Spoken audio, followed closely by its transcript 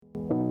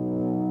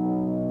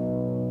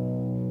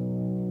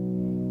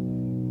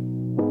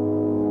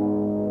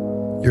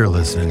You're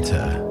listening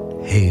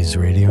to Hayes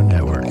Radio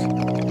Network,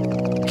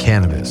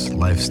 Cannabis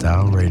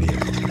Lifestyle Radio.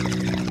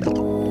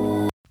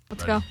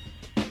 Let's go.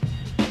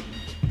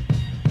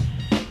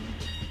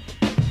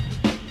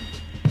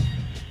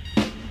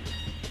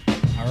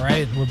 All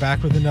right, we're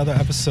back with another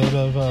episode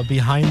of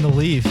Behind the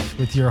Leaf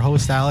with your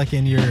host Alec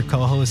and your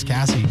co-host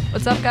Cassie.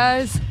 What's up,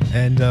 guys?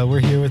 And we're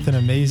here with an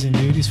amazing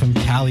dude. He's from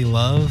Cali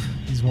Love.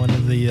 He's one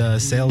of the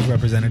sales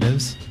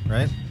representatives,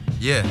 right?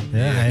 Yeah,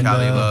 and,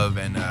 Cali Love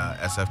and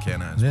SF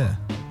Canna as well. Yeah.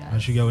 Why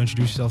don't you go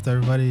introduce yourself to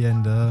everybody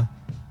and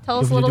tell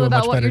us a little bit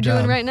about what you're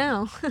doing right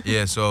now.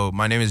 Yeah, so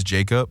my name is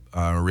Jacob.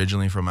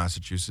 Originally from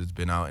Massachusetts,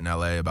 been out in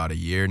LA about a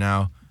year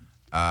now.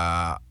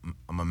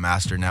 I'm a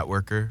master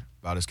networker,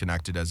 about as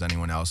connected as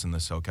anyone else in the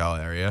SoCal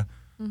area.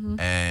 Mm-hmm.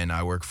 And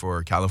I work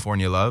for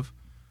California Love.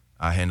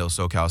 I handle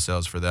SoCal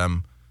sales for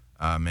them,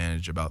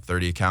 manage about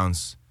 30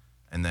 accounts,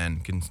 and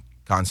then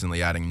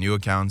constantly adding new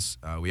accounts.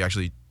 We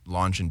actually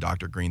launch in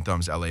Dr. Green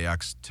Thumb's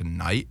LAX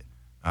tonight.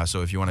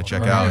 So if you want to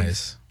check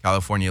out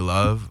California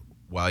Love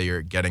while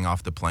you're getting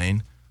off the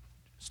plane,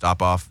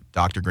 stop off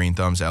Dr. Green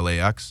Thumb's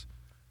LAX.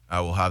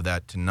 We'll have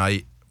that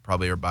tonight,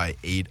 probably by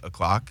 8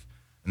 o'clock.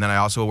 And then I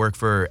also work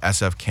for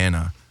SF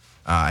Canna.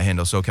 I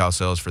handle SoCal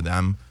sales for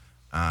them.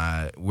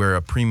 We're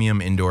a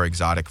premium indoor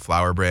exotic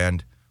flower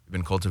brand. We've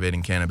been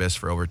cultivating cannabis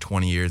for over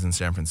 20 years in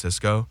San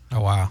Francisco.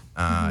 Oh, wow.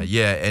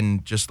 Yeah,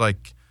 and just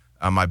like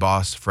my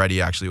boss, Freddie,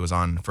 actually was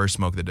on First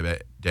Smoke of the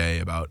Day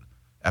about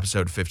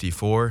episode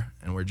 54,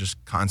 and we're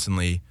just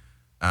constantly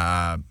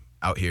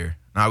out here.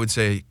 And I would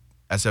say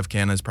SF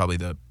Canna is probably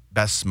the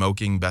best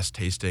smoking, best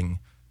tasting,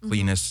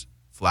 cleanest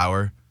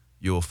flower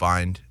you will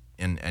find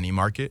in any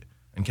market.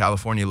 And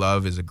California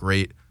Love is a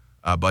great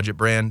budget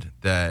brand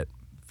that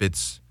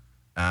fits.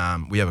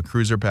 We have a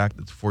cruiser pack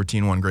that's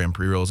 14 1-gram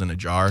pre-rolls in a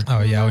jar. Oh,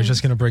 yeah. I was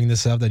just going to bring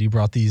this up that you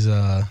brought these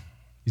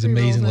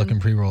amazing looking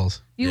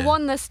pre-rolls. You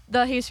won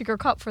the Hayes Secret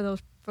Cup for those.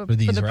 For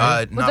these,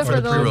 right? Not for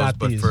the pre-rolls,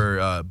 but for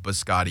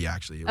Biscotti,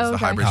 actually. It was the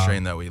hybrid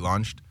strain that we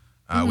launched.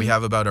 We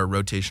have about a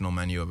rotational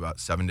menu of about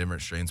 7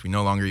 different strains. We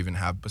no longer even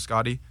have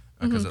Biscotti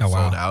because it's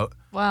sold out.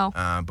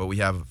 Wow. But we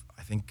have,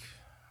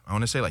 I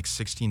want to say like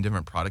 16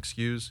 different product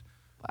SKUs.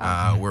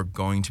 Wow. We're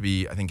going to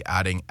be,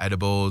 adding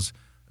edibles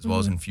as well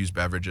as infused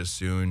beverages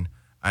soon.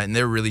 And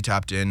they're really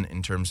tapped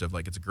in terms of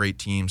it's a great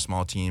team,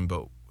 small team,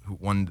 but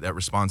one that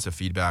responds to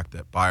feedback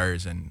that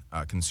buyers and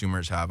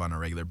consumers have on a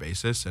regular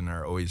basis and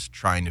are always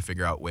trying to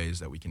figure out ways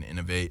that we can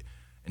innovate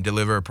and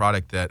deliver a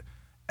product that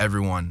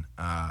everyone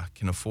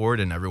can afford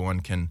and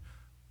everyone can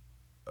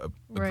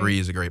agree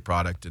is a great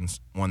product and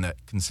one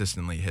that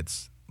consistently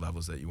hits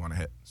levels that you want to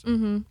hit.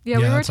 So. Yeah,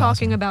 we were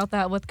talking about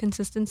that with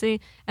consistency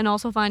and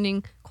also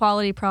finding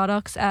quality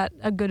products at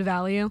a good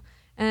value.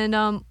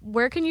 And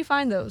where can you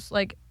find those?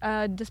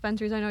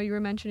 Dispensaries, I know you were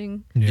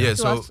mentioning to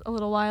us a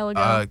little while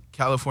ago.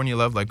 California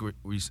Love,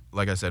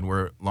 like I said,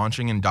 we're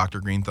launching in Dr.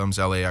 Green Thumb's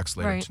LAX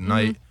later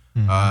tonight.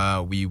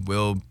 We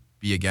will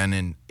be again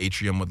in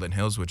Atrium Woodland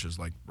Hills, which is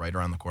right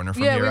around the corner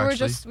from here. Yeah,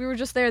 we were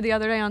just there the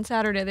other day on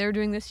Saturday. They were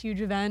doing this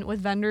huge event with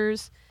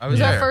vendors. I was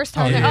there. That first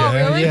time? Oh,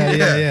 really?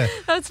 Yeah.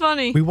 That's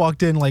funny. We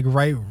walked in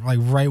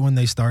right when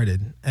they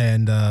started,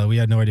 and we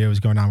had no idea what was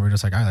going on. We were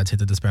just like, all right, let's hit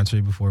the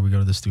dispensary before we go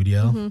to the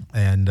studio.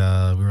 And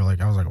I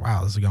was like,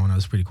 wow, this is going on.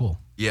 It's pretty cool.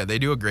 Yeah, they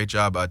do a great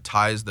job.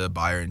 Ty's the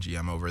buyer and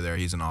GM over there.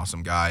 He's an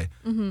awesome guy.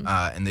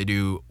 And they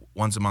do,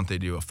 once a month, they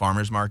do a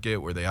farmer's market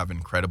where they have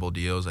incredible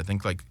deals. I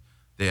think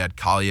they had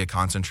Kalia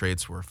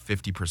concentrates were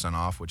 50%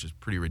 off, which is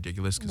pretty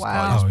ridiculous because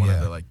Kalia is one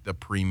of the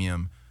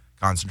premium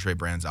concentrate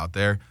brands out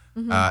there.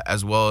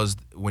 As well as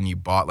when you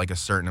bought a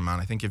certain amount.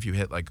 I think if you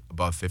hit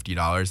above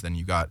 $50, then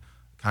you got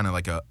kind of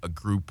a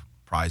group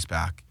prize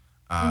pack,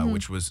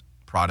 which was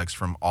products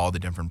from all the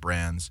different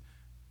brands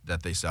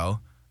that they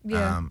sell.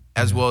 Yeah.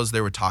 As well as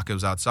there were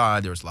tacos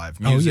outside, there was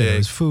live music. There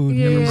was food,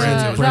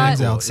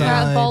 brands outside.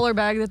 That baller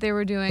bag that they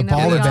were doing. The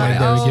baller bag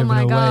they were giving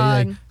away.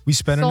 God. We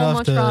spent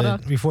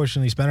we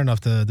fortunately spent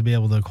enough to be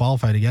able to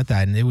qualify to get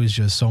that, and it was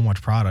just so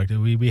much product.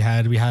 We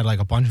had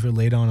a bunch of it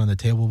laid on the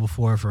table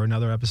before for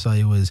another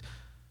episode.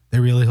 They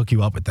really hook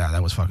you up with that.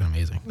 That was fucking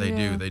amazing. They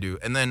do.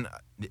 And then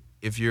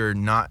if you're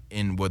not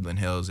in Woodland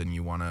Hills and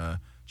you want to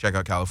check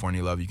out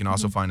California Love, you can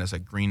also find us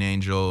at Green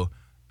Angel,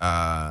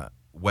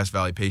 West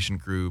Valley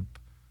Patient Group,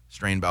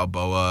 Strain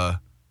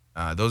Balboa.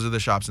 Those are the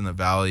shops in the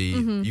valley.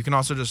 You can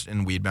also just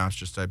in Weed Maps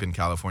just type in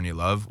California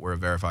Love. We're a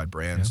verified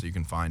brand, so you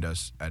can find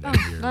us at any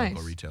of your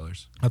local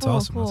retailers. That's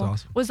awesome. That's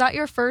awesome. Was that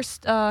your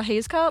first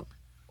Hayes Cup,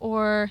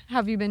 or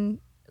have you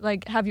been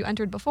have you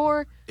entered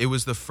before? It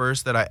was the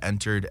first that I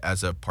entered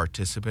as a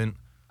participant.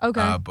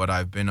 Okay. But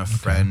I've been a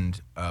friend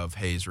of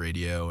Hayes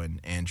Radio and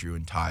Andrew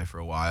and Ty for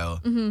a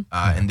while.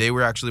 And they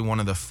were actually one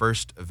of the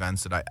first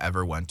events that I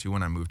ever went to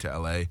when I moved to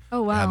LA.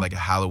 Oh, wow. They had a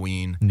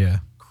Halloween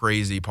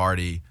crazy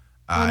party.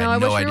 I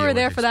wish we were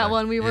there for that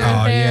one. We weren't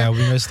there. Yeah, we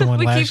missed the one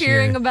we last year. keep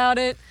hearing about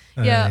it.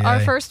 Our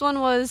first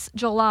one was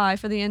July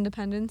for the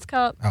Independence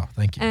Cup. Oh,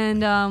 thank you.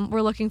 And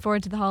we're looking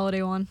forward to the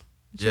holiday one.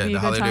 The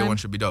holiday one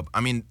should be dope.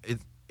 I mean,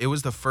 it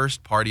was the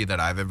first party that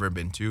I've ever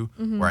been to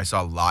where I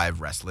saw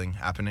live wrestling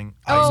happening.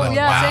 I was like,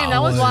 wow, same.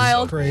 That was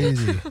wild.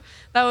 Crazy.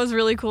 That was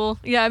really cool.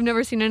 Yeah, I've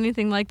never seen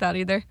anything like that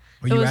either.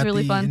 It was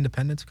really fun.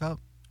 Independence Cup?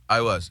 I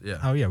was, yeah.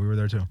 Oh, yeah, we were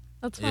there too.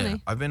 That's funny. Yeah,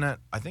 I've been at,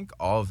 I think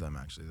all of them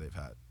actually they've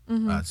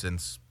had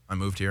since I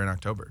moved here in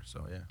October,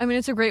 so yeah. I mean,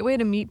 it's a great way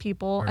to meet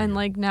people and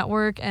like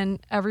network, and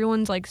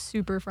everyone's like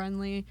super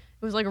friendly.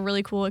 It was like a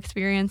really cool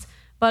experience.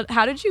 But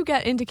how did you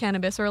get into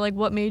cannabis, or like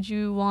what made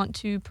you want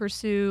to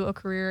pursue a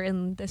career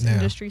in this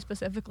industry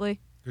specifically?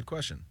 Good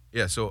question.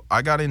 Yeah, so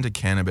I got into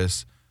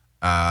cannabis.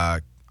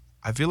 I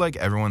feel like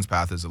everyone's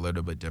path is a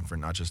little bit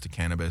different, not just to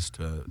cannabis,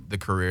 to the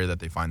career that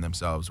they find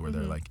themselves where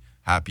they're like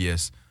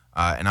happiest.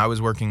 And I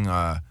was working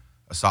a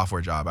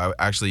software job. I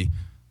actually,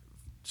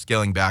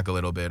 scaling back a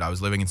little bit, I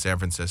was living in San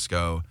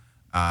Francisco,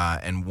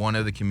 and one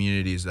of the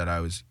communities that I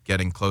was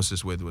getting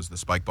closest with was the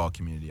Spikeball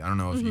community. I don't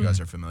know if you guys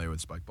are familiar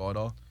with Spikeball at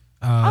all.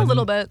 A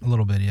little bit. A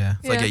little bit, yeah.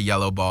 It's like a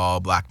yellow ball,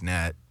 black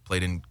net,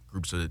 played in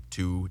groups of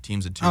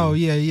teams of two. Oh,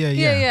 yeah.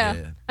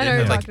 I know what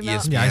you're talking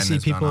about. Yeah, I see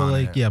people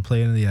like,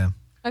 playing the,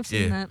 I've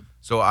seen that.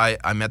 So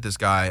I met this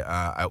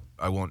guy.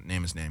 I won't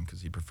name his name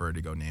because he preferred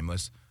to go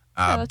nameless.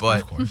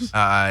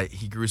 But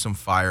he grew some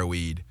fire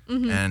weed.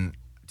 And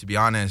to be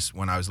honest,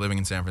 when I was living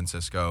in San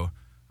Francisco,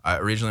 I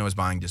originally was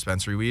buying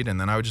dispensary weed, and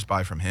then I would just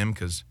buy from him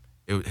because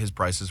his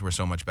prices were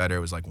so much better.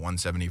 It was like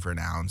 $170 for an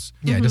ounce.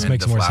 Yeah, it just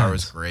makes more sense. The flower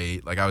was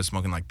great. Like I was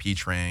smoking like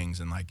peach rings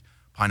and like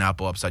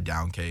pineapple upside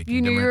down cake.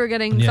 You knew you were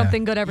getting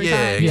something good every time.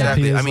 Yeah,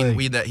 exactly. I mean,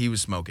 weed that he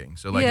was smoking.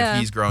 So like if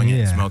he's growing it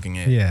and smoking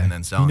it and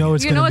then selling it.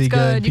 It's going to be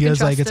good.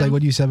 Because like it's like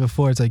what you said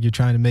before. It's like you're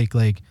trying to make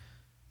like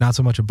not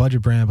so much a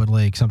budget brand, but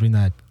like something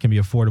that can be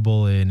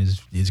affordable and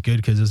is good,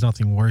 because there's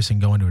nothing worse than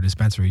going to a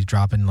dispensary. He's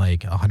dropping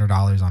like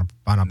 $100 on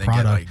a product,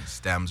 get like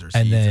stems or seeds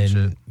and then and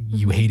shit.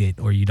 You hate it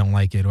or you don't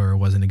like it, or it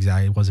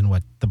wasn't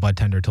what the bud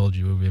tender told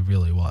you it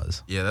really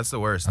was. Yeah, that's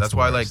the worst. That's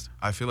why like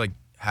I feel like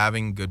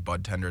having good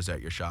bud tenders at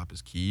your shop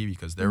is key,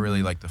 because they're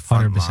really like the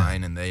front 100%.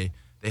 line, and they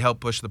help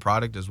push the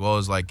product as well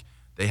as like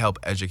they help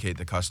educate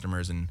the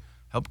customers and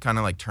help kind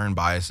of like turn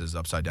biases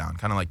upside down.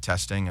 Kind of like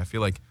testing. I feel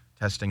like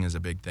testing is a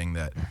big thing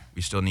that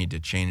we still need to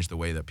change the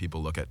way that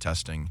people look at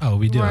testing. Oh,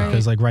 we do,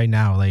 because like right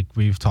now, like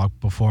we've talked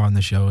before on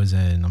the shows,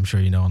 and I'm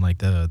sure you know in like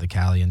the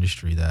Cali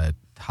industry that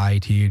high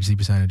THC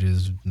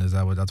percentages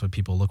that's what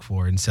people look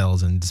for in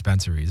cells and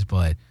dispensaries,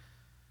 but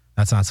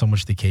that's not so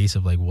much the case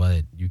of like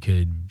what you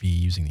could be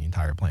using the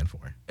entire plant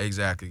for.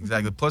 Exactly.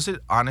 Plus, it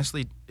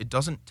honestly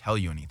doesn't tell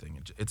you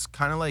anything. It's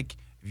kind of like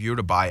if you were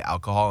to buy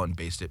alcohol and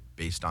based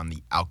on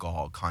the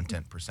alcohol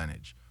content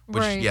percentage.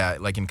 Which,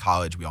 like in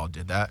college, we all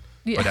did that.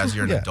 Yeah. But as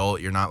you're an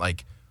adult, you're not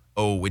like,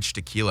 oh, which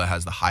tequila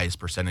has the highest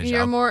percentage.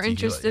 You're more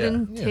interested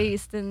in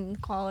taste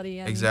and quality.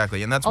 And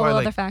exactly. And that's all why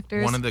other like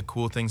factors. One of the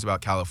cool things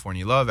about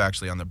California Love,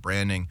 actually, on the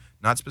branding,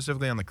 not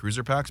specifically on the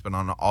cruiser packs, but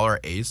on all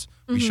our A's,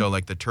 we show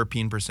like the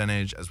terpene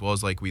percentage, as well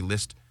as like we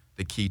list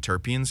the key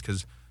terpenes,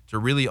 because to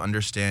really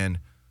understand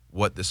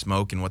what the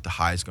smoke and what the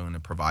high is going to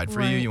provide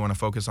for you want to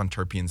focus on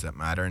terpenes that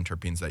matter and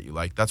terpenes that you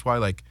like. That's why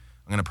like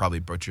I'm going to probably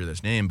butcher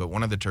this name, but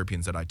one of the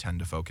terpenes that I tend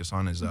to focus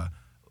on is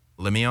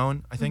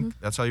Limeone, I think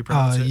that's how you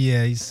pronounce it.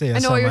 Yeah, you say it. I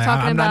know what you're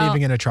talking about. I'm not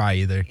even going to try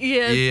either.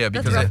 Yeah,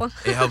 because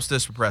it helps to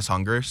suppress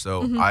hunger.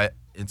 So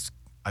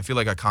I feel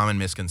like a common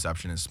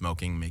misconception is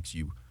smoking makes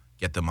you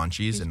get the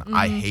munchies, and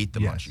I hate the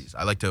munchies.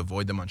 I like to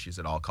avoid the munchies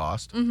at all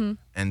costs.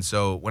 And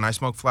so when I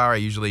smoke flower,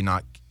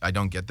 I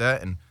don't get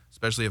that, and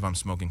especially if I'm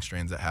smoking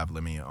strains that have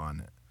Limeone on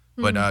it.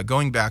 But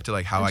going back to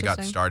like how I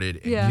got started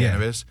in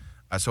cannabis,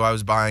 so I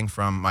was buying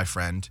from my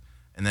friend,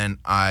 and then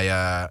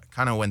I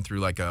kind of went through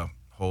like I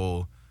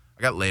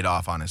got laid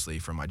off, honestly,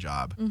 from my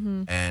job.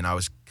 And I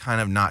was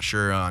kind of not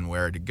sure on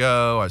where to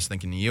go. I was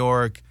thinking New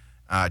York.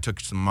 I took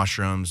some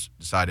mushrooms,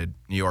 decided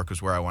New York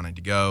was where I wanted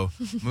to go.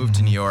 Moved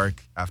to New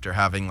York after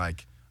having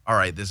like, all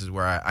right, this is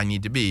where I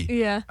need to be.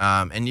 Yeah.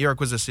 And New York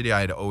was a city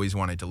I had always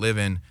wanted to live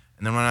in.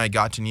 And then when I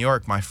got to New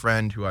York, my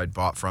friend who I'd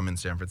bought from in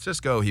San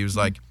Francisco, he was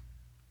like,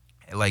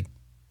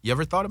 you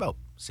ever thought about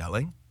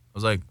selling? I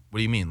was like, what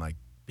do you mean? Like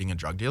being a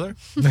drug dealer?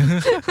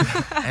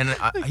 And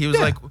he was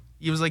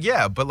like,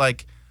 yeah, but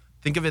like,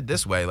 think of it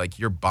this way. Like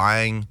you're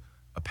buying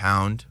a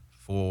pound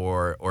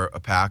or a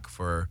pack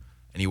for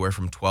anywhere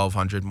from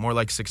 $1,200, more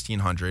like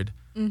 $1,600,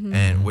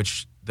 and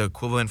which the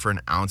equivalent for an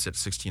ounce at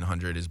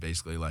 $1,600 is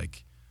basically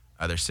like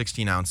there's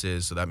 16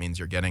 ounces, so that means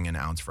you're getting an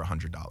ounce for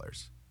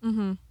 $100.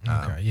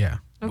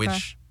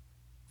 Which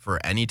for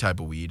any type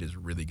of weed is a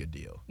really good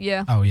deal.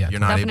 Yeah. Oh yeah. You're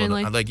not able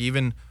to like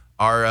even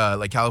our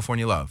like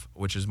California Love,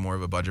 which is more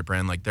of a budget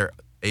brand, like their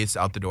eighths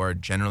out the door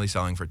generally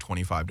selling for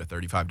 $25 to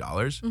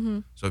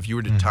 $35. So if you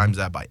were to times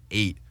that by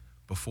 8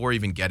 before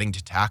even getting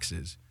to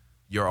taxes,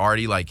 you're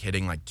already like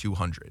hitting like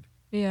 200.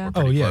 Yeah.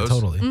 Oh yeah, close.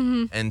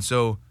 totally. And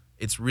so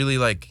it's really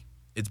like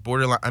it's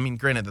borderline. I mean,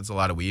 granted, that's a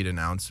lot of weed. An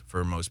ounce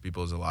for most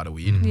people is a lot of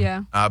weed.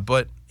 Yeah.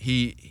 But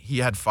he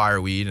had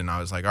fire weed, and I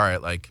was like, all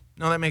right, like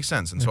no, that makes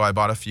sense. And so I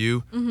bought a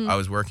few. I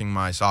was working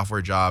my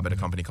software job at a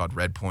company called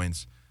Red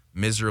Points.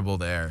 Miserable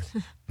there.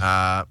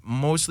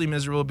 Mostly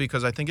miserable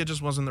because I think it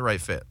just wasn't the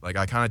right fit. Like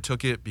I kind of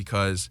took it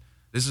because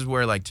this is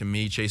where, like, to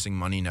me, chasing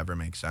money never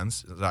makes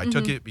sense. I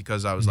took it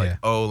because I was like,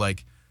 oh,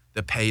 like,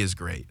 the pay is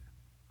great.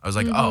 I was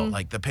like, oh,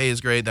 like, the pay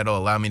is great. That'll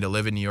allow me to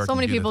live in New York and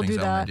do the things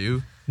I want to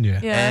do. Yeah.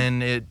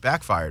 And it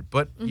backfired.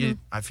 But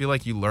I feel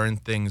like you learn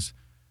things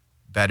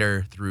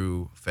better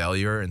through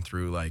failure and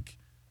through, like,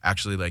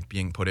 actually, like,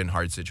 being put in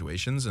hard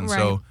situations. And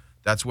so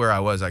that's where I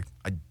was. I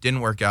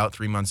didn't work out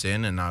 3 months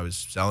in, and I was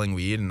selling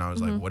weed, and I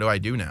was like, what do I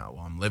do now?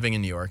 Well, I'm living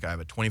in New York. I have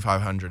a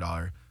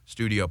 $2,500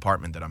 studio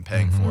apartment that I'm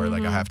paying for.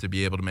 Like, I have to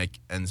be able to make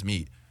ends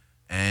meet.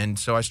 And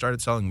so I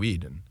started selling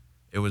weed, and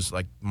it was,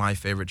 like, my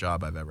favorite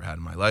job I've ever had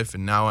in my life.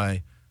 And now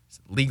I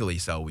legally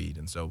sell weed.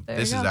 And so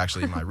this is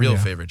actually my real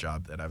favorite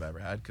job that I've ever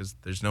had because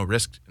there's no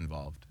risk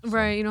involved. So.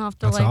 Right. You don't have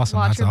to, like,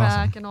 watch your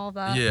back and all of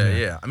that.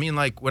 Yeah. I mean,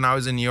 like, when I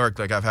was in New York,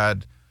 like,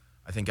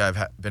 I think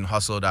I've been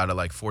hustled out of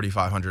like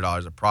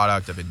 $4,500 a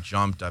product. I've been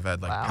jumped. I've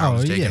had like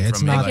pounds taken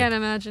from me. I can't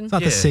imagine. It's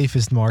not the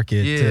safest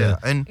market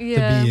to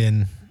be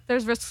in.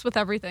 There's risks with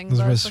everything.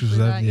 There's risks with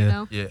that, you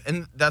know? Yeah,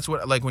 and that's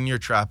what, like, when you're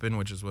trapping,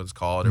 which is what it's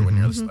called, or when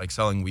you're like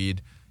selling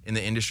weed in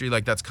the industry,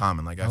 like, that's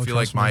common. Like, I feel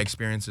like my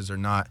experiences are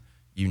not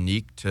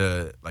unique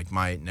to, like,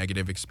 my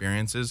negative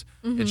experiences.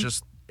 It's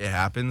just, it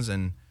happens,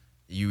 and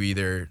you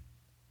either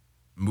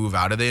move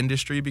out of the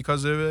industry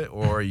because of it,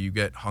 or you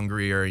get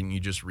hungrier and you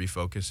just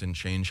refocus and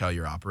change how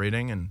you're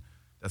operating. And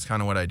that's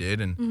kind of what I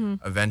did. And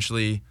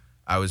eventually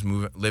I was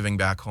living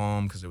back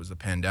home because it was the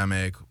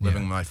pandemic,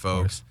 living with my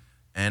folks.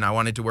 And I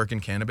wanted to work in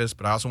cannabis,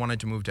 but I also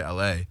wanted to move to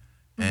LA.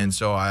 And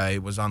so I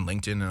was on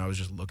LinkedIn and I was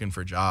just looking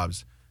for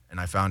jobs. And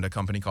I found a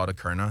company called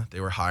Akerna.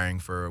 They were hiring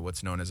for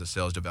what's known as a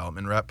sales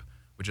development rep,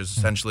 which is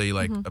essentially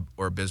like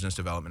or a business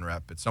development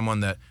rep. It's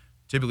someone that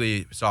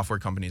typically software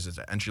companies, it's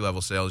an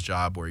entry-level sales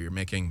job where you're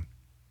making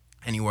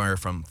anywhere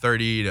from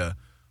 30 to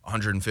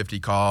 150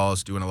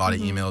 calls, doing a lot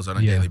of emails on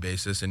a daily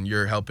basis, and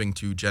you're helping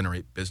to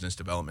generate business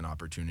development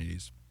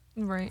opportunities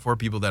for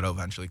people that will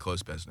eventually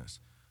close business.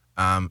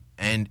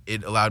 And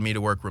it allowed me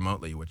to work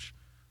remotely, which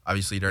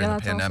obviously during the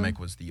pandemic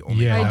was the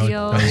only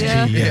ideal.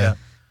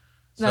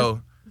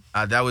 So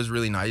that was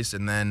really nice.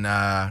 And then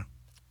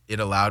it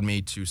allowed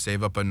me to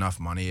save up enough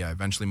money. I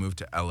eventually moved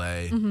to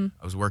LA.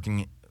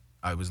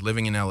 I was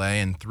living in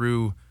LA, and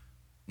through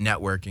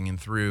networking and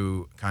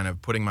through kind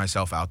of putting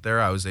myself out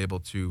there, I was able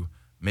to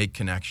make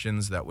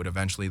connections that would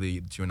eventually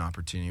lead to an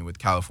opportunity with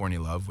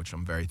California Love, which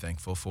I'm very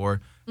thankful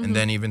for. And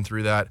then even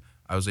through that,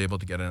 I was able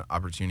to get an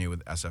opportunity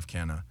with SF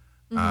Canna.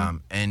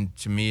 And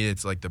to me,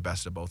 it's like the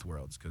best of both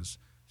worlds, because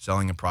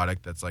selling a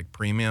product that's like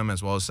premium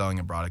as well as selling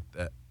a product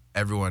that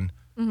everyone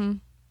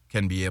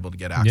can be able to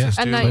get access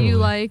to. And that you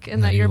like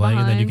and that you're behind.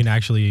 And then you can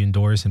actually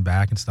endorse and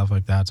back and stuff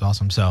like that. It's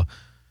awesome. So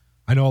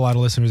I know a lot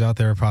of listeners out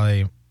there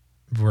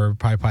were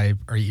probably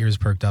our ears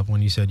perked up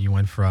when you said you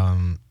went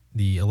from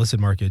the illicit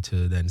market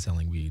to then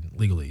selling weed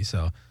legally.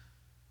 So,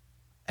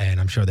 and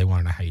I'm sure they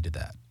want to know how you did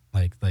that.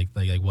 Like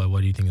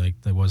what do you think? Like,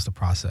 what was the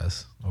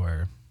process?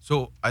 Or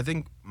so I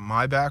think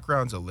my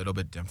background's a little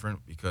bit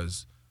different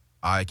because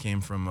I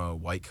came from a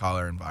white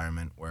collar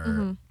environment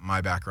where my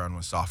background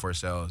was software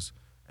sales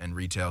and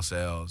retail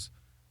sales,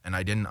 and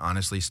I didn't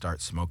honestly start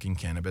smoking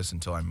cannabis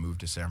until I moved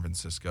to San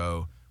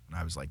Francisco when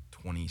I was like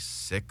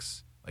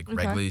 26,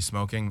 regularly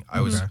smoking.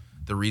 I was.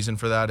 The reason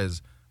for that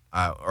is,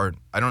 or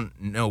I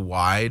don't know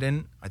why I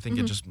didn't. I think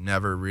it just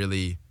never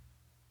really,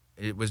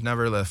 it was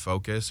never the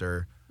focus,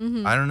 or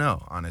I don't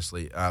know,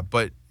 honestly.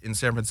 But in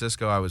San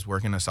Francisco, I was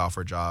working a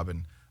software job,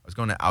 and I was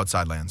going to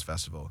Outside Lands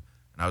Festival.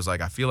 And I was like,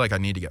 I feel like I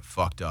need to get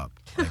fucked up.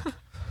 Like,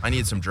 I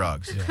need some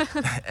drugs.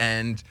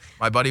 And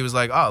my buddy was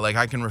like, oh, like,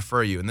 I can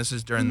refer you. And this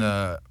is during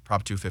the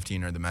Prop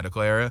 215 or the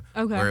medical era,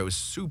 where it was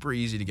super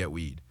easy to get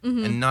weed.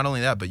 And not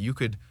only that, but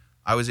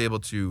I was able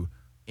to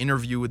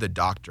interview with a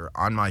doctor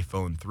on my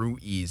phone through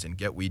Ease and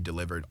get weed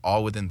delivered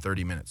all within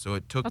 30 minutes. So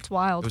it took. That's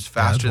wild. It was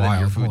faster than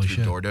your food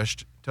through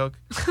DoorDash took.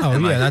 Oh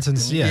yeah, that's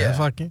insane. Yeah,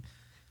 fucking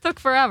took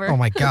forever. Oh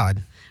my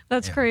god,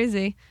 that's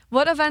crazy.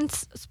 What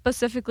events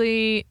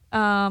specifically,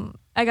 I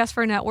guess,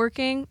 for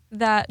networking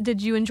that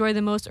did you enjoy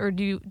the most, or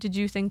did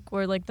you think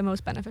were like the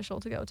most beneficial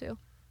to go to?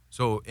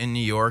 So in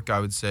New York,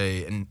 I would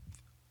say, and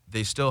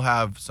they still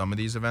have some of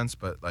these events,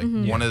 but like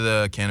one of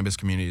the cannabis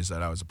communities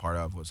that I was a part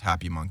of was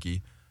Happy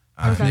Monkey.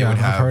 I've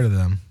heard of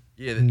them.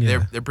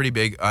 Yeah, they're pretty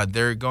big.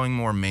 They're going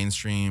more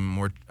mainstream,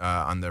 more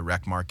on the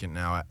rec market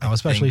now.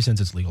 Especially since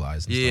it's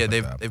legalized. Yeah,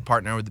 they've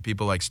partnered with the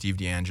people like Steve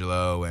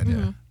D'Angelo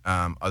and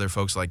other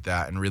folks like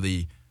that, and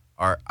really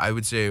are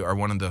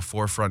one of the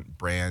forefront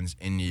brands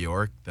in New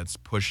York that's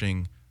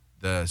pushing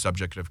the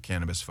subject of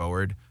cannabis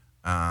forward.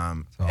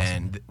 Awesome.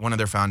 And one of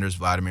their founders,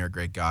 Vladimir, a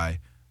great guy.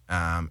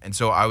 And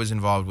so I was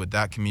involved with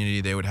that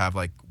community. They would have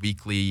like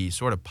weekly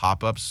sort of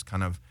pop-ups,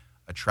 kind of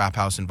a trap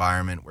house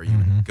environment where you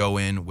would go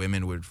in,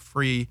 women would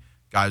free,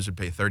 guys would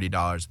pay $30.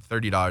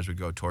 $30 would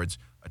go towards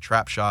a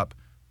trap shop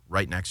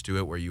right next to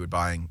it where you would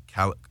buy,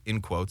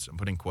 in quotes, I'm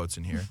putting quotes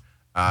in here,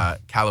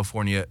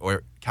 California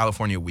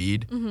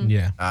weed.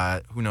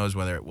 Who knows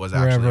whether it was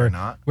actually or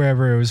not.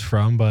 Wherever it was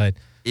from, but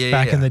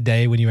back in the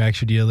day when you were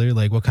actually dealer,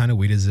 like, what kind of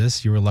weed is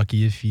this? You were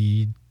lucky if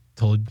you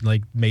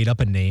made up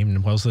a name,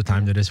 and most of the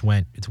time they just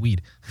went, it's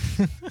weed.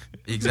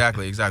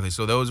 Exactly.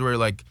 So those were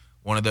like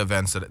one of the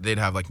events that they'd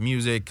have like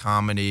music,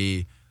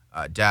 comedy,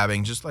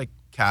 dabbing, just like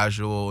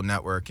casual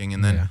networking.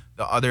 And then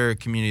the other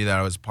community that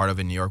I was part of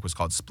in New York was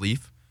called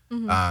Spleef.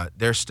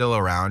 They're still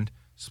around.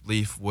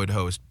 Spleef would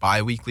host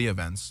bi-weekly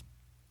events,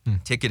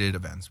 ticketed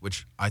events,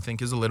 which I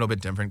think is a little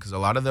bit different because a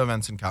lot of the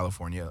events in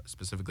California,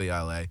 specifically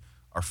LA,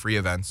 are free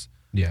events,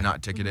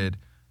 not ticketed.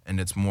 And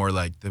it's more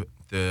like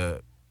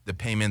the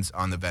payments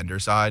on the vendor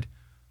side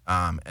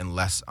and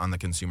less on the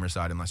consumer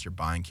side unless you're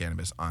buying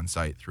cannabis on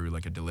site through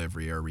like a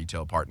delivery or a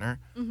retail partner.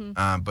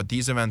 But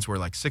these events were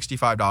like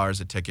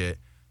 $65 a ticket.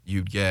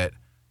 You'd get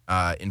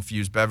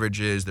infused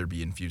beverages. There'd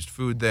be infused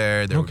food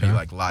there. There would be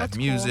like live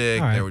music.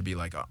 Cool. There would be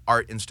like an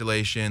art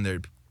installation.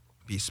 There'd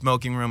be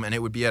smoking room, and it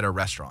would be at a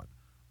restaurant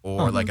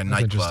or like a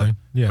nightclub.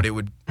 But it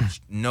would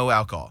no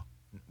alcohol,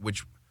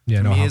 which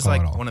to me is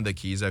like one of the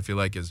keys. I feel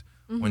like is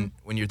when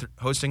you're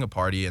hosting a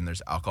party and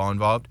there's alcohol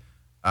involved,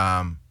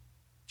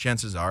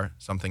 chances are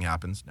something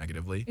happens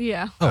negatively.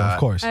 Yeah. Of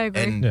course. I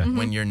agree. And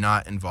when you're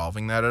not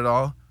involving that at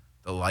all,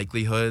 the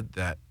likelihood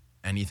that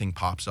anything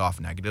pops off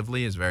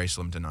negatively is very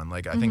slim to none.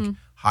 Like I think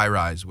High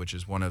Rise, which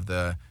is one of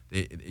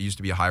it used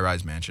to be a High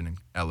Rise mansion in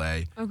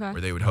LA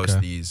where they would host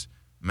these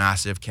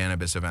massive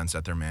cannabis events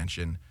at their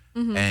mansion.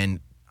 And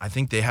I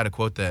think they had a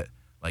quote that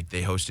like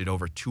they hosted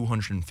over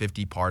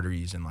 250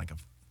 parties in like a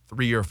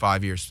 3 or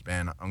 5 year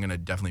span. I'm going to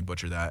definitely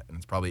butcher that and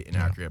it's probably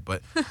inaccurate,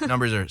 but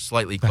numbers are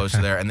slightly close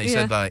to there. And they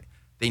said that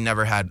they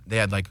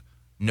had like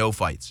no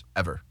fights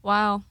ever.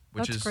 Wow.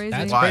 Which that's is crazy.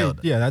 That's wild.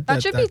 Crazy. Yeah,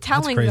 that should be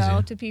telling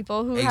though to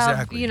people who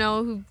have,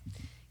 who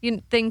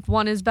you think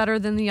one is better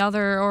than the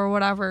other or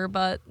whatever,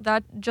 but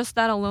that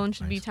alone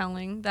should be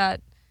telling that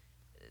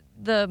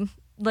the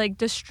like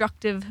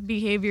destructive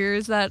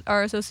behaviors that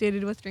are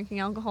associated with drinking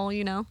alcohol,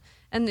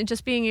 and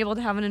just being able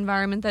to have an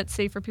environment that's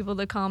safe for people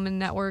to come and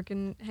network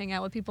and hang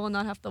out with people and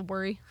not have to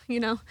worry,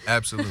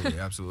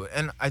 Absolutely.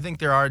 And I think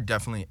there are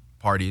definitely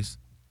parties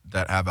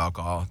that have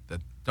alcohol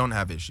that don't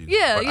have issues.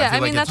 Yeah. I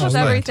mean, that's with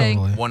everything.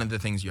 Totally. One of the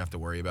things you have to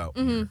worry about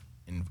when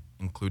you're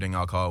including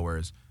alcohol,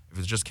 whereas if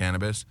it's just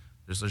cannabis,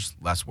 there's just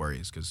less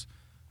worries because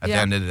at the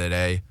end of the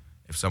day,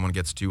 if someone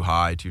gets too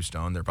high, too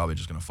stoned, they're probably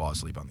just going to fall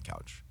asleep on the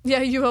couch.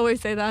 Yeah, you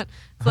always say that.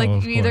 It's like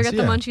you either get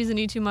the munchies and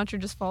eat too much or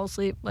just fall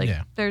asleep. Like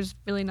there's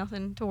really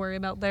nothing to worry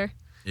about there.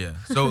 Yeah.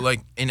 So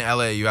like in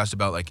LA, you asked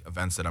about like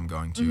events that I'm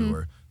going to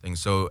or things.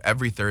 So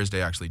every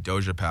Thursday, actually,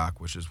 Doja Pack,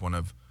 which is one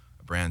of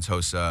the brands,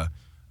 hosts a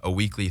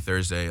weekly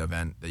Thursday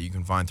event that you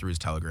can find through his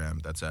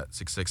Telegram. That's at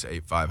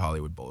 6685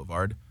 Hollywood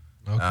Boulevard.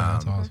 Okay,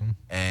 that's awesome.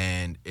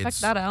 And check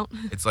that out.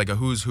 It's like a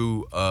who's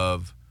who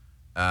of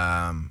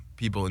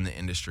people in the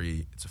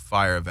industry. It's a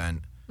fire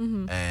event,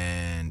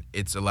 and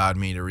it's allowed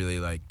me to really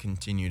like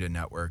continue to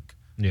network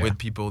with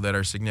people that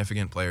are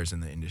significant players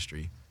in the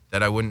industry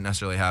that I wouldn't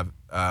necessarily have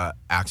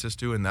access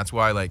to. And that's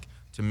why, like,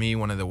 to me,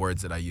 one of the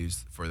words that I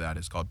use for that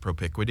is called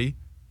propiquity.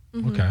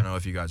 Okay. I don't know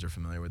if you guys are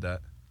familiar with that.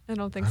 I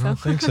don't think so. I don't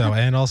think so.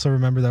 And also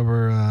remember that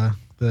we're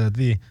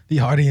the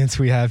audience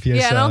we have here.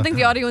 Yeah, so. I don't think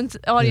the audience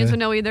would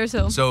know either.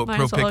 So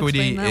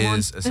propiquity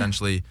is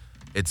essentially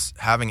it's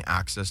having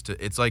access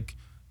to. It's like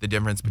the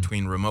difference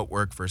between remote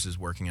work versus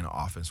working in an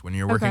office. When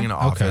you're working in an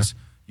office,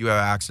 you have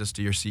access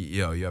to your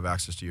CEO, you have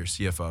access to your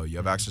CFO, you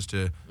have access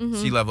to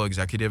C-level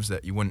executives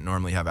that you wouldn't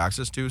normally have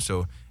access to.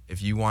 So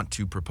if you want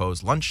to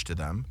propose lunch to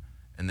them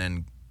and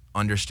then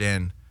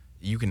understand,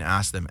 you can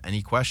ask them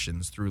any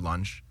questions through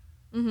lunch.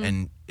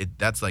 And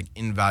that's like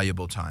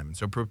invaluable time. And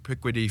so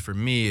propiquity for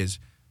me is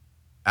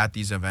at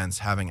these events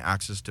having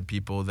access to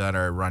people that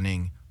are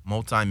running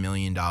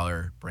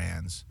multi-million-dollar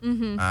brands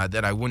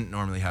that I wouldn't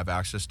normally have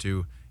access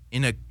to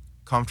in a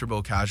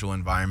comfortable, casual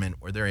environment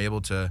where they're able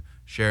to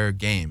share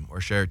game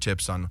or share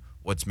tips on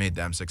what's made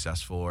them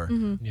successful or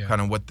kind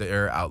of what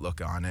their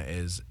outlook on it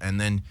is. And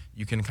then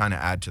you can kind of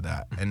add to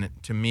that. And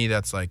to me,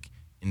 that's like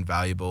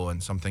invaluable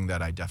and something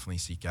that I definitely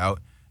seek out.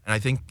 And I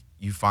think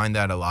you find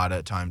that a lot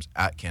of times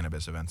at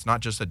cannabis events, not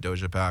just at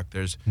Doja Pack.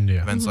 There's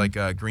events like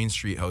Green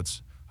Street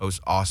hosts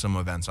awesome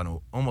events on an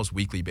almost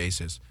weekly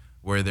basis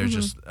where there's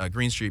just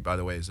Green Street, by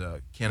the way, is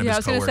a cannabis co-working space. Yeah, I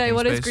was going to say,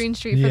 what is Green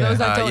Street for those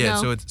that don't know?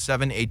 So it's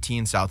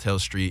 718 South Hill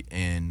Street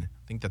in,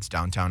 I think that's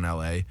downtown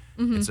LA.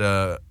 It's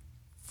a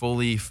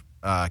fully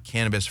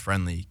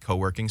cannabis-friendly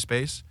co-working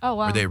space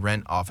where they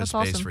rent office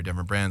space for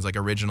different brands. Like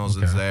Originals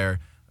is there,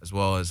 as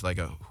well as like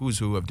a who's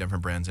who of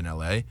different brands in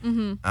LA.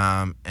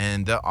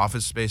 And the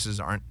office spaces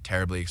aren't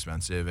terribly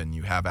expensive, and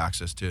you have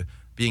access to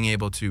being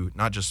able to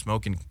not just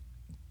smoke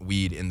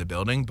weed in the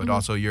building, but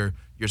also you're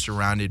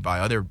surrounded by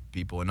other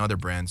people and other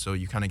brands, so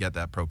you kind of get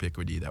that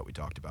propiquity that we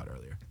talked about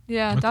earlier.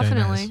 Yeah,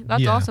 definitely. Nice.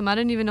 That's awesome. I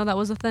didn't even know that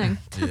was a thing.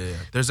 Yeah.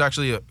 There's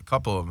actually a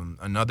couple of them.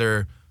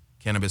 Another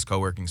cannabis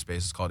co-working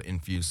space is called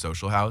Infused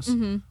Social House,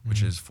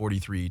 which is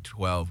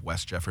 4312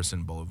 West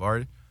Jefferson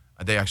Boulevard.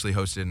 They actually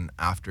hosted an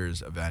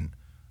afters event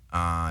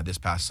this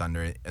past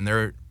Sunday, and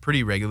they're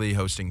pretty regularly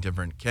hosting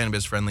different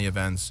cannabis-friendly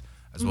events,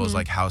 as well as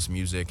like house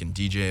music and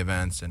DJ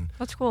events. And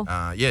that's cool.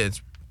 It's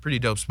a pretty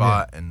dope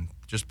spot, and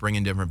just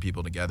bringing different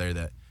people together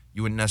that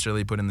you wouldn't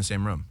necessarily put in the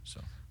same room.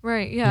 So.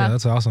 Right. Yeah. Yeah,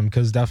 that's awesome.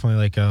 Because definitely,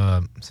 like,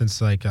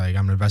 since like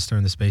I'm an investor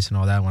in the space and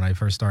all that, when I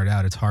first started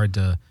out, it's hard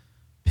to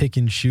pick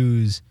and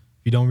choose.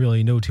 If you don't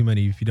really know too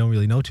many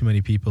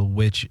people,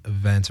 which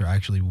events are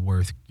actually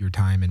worth your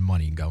time and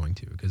money going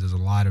to. Because there's a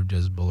lot of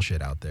just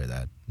bullshit out there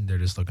that they're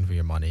just looking for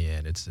your money,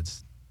 and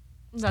it's.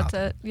 That's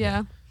it.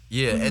 Yeah.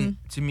 Yeah, and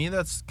to me,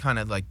 that's kind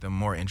of like the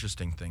more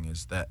interesting thing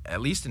is that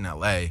at least in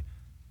LA,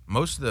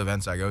 most of the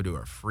events I go to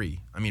are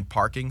free. I mean,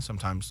 parking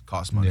sometimes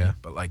costs money,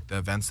 but like the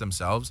events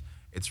themselves,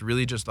 it's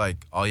really just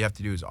like all you have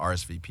to do is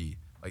RSVP.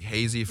 Like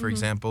Hazy, for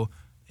example,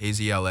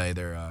 Hazy LA,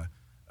 they're a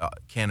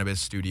cannabis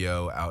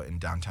studio out in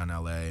downtown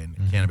LA and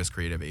cannabis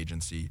creative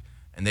agency,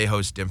 and they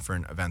host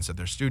different events at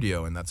their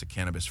studio, and that's a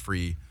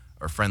cannabis-free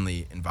or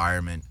friendly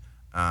environment.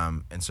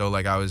 And so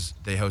like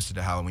they hosted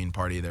a Halloween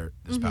party there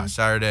this past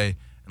Saturday.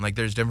 And like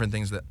there's different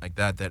things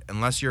that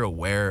unless you're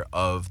aware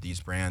of these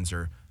brands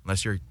or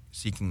unless you're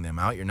seeking them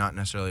out, you're not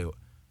necessarily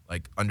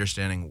like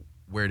understanding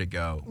where to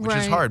go, which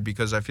is hard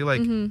because I feel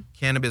like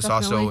cannabis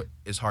also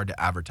is hard to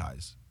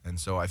advertise. And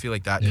so I feel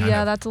like that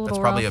that's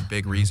probably a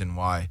big reason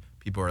why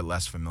people are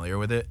less familiar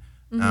with it.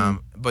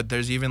 But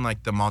there's even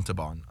like the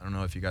Montalban. I don't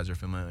know if you guys are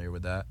familiar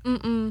with that.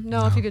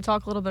 No, if you could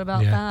talk a little bit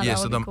about that. Yeah, that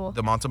so would be cool.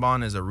 the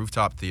Montalban is a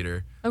rooftop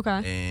theater.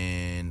 Okay.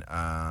 And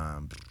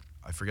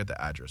I forget the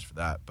address for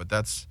that, but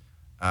that's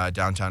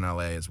downtown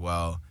LA as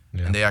well.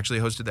 Yeah. And they actually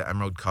hosted the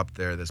Emerald Cup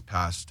there this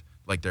past,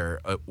 like their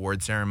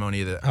award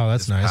ceremony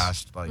that's nice.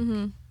 Past, like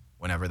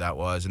whenever that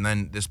was. And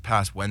then this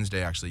past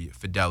Wednesday, actually,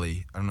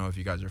 Fideli. I don't know if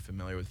you guys are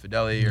familiar with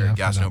Fideli or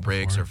Gas No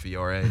Breaks or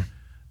Fiore.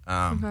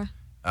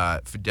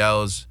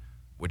 Fidel's,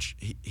 which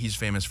he's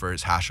famous for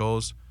his hash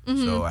holes.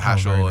 So a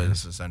hash hole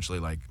is essentially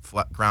like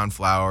ground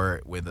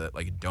flour with a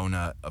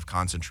donut of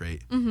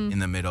concentrate in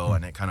the middle,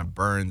 and it kind of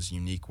burns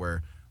unique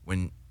where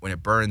when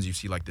it burns, you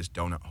see like this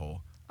donut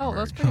hole. Oh,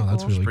 that's pretty cool.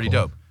 That's really it's pretty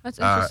cool. dope. That's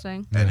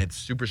interesting. And it's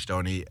super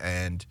stony,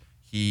 and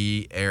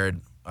he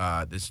aired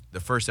the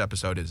first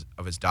episode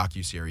of his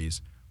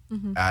docu-series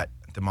at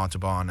the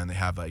Montalban, and they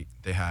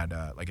had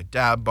a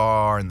dab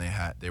bar, and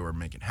they were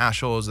making hash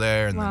holes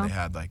there, and then they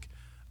had like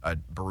a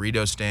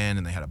burrito stand,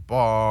 and they had a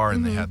bar,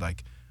 and they had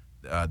like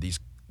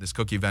this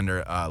cookie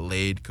vendor,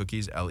 Laid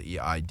Cookies,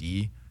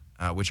 Leid,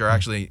 which are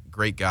actually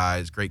great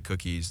guys, great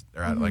cookies.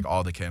 They're at like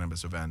all the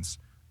cannabis events,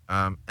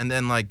 and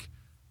then like.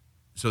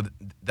 So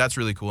that's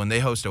really cool, and they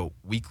host a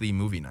weekly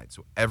movie night.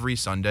 So every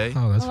Sunday,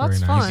 that's very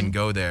nice. Fun. You can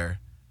go there,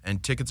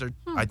 and tickets are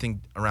I think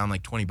around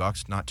like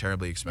 $20, not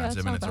terribly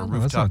expensive, and it's a bad.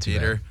 rooftop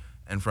theater.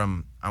 And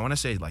from I want to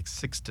say like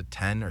 6 to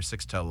 10 or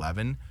 6 to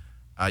 11,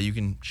 you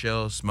can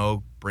chill,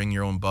 smoke, bring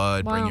your own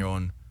bud, bring your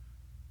own.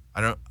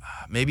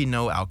 Maybe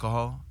no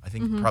alcohol. I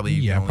think probably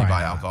you can only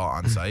buy alcohol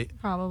on site.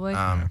 Probably.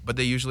 But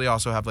they usually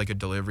also have like a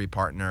delivery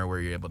partner where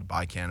you're able to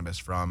buy cannabis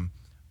from.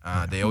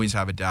 They always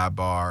have a dab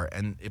bar,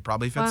 and it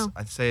probably fits,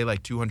 I'd say,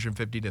 like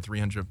 250 to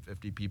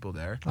 350 people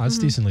there. Oh, it's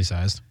decently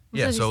sized.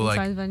 Yeah, so like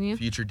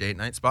future date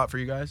night spot for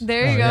you guys.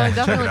 There you go,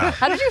 definitely.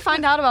 How did you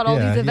find out about all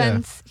these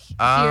events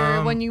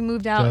here when you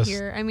moved out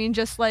here? I mean,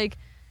 just like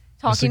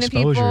talking to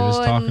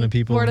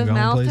people, word of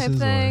mouth type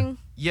thing.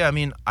 Yeah, I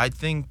mean, I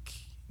think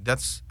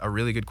that's a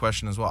really good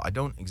question as well. I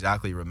don't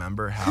exactly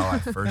remember how I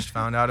first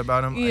found out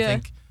about them. I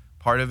think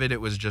part of it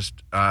was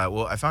just,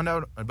 I found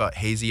out about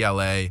Hazy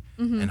LA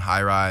and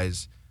High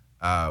Rise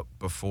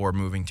before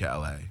moving to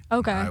LA.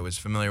 Okay. I was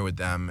familiar with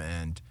them,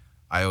 and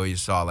I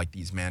always saw like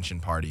these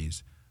mansion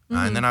parties.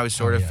 And then I was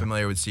sort of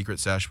familiar with Secret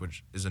Sesh,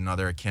 which is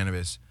another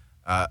cannabis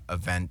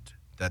event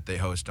that they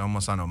host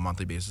almost on a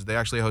monthly basis. They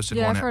actually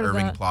hosted one at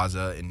Irving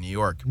Plaza in New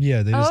York.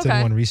 Yeah, they just did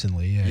one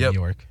recently in New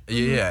York.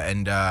 Yeah,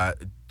 and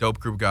dope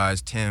group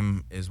guys.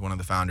 Tim is one of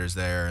the founders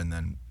there, and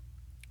then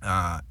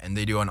and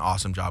they do an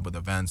awesome job with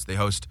events. They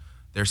host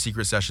their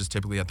Secret Sessions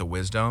typically at the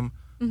Wisdom,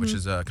 which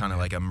is a kind of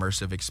like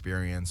immersive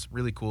experience.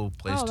 Really cool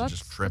place to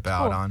just trip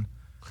out on.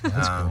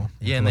 That's cool.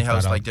 Yeah, and they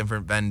host like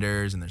different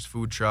vendors, and there's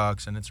food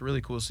trucks, and it's a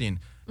really cool scene.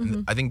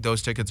 And I think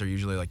those tickets are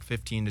usually like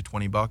 $15 to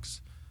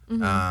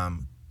 $20.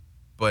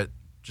 But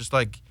just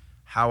like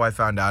how I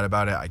found out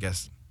about it, I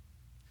guess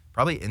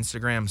probably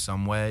Instagram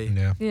some way.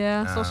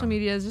 Yeah, social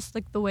media is just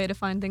like the way to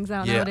find things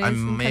out nowadays. Yeah, I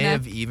may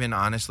have even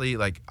honestly,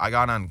 like I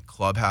got on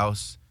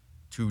Clubhouse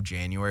 2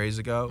 Januaries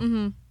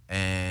ago,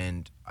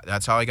 and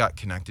that's how I got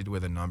connected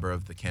with a number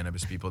of the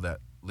cannabis people that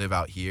live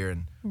out here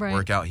and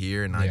work out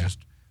here. And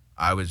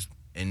I was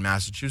in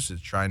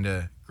Massachusetts trying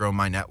to grow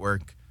my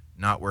network,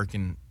 not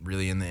working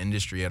really in the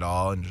industry at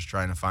all, and just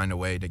trying to find a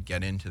way to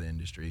get into the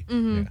industry.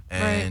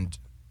 And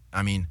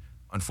I mean,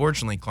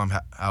 unfortunately,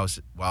 Clubhouse,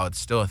 while it's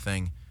still a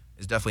thing,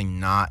 is definitely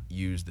not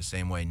used the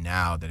same way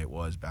now that it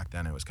was back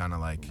then. It was kind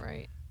of like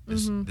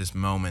this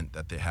moment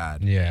that they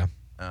had.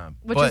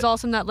 Which is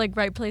awesome, that like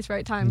right place,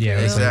 right time. Yeah,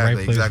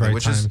 exactly. Right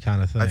which is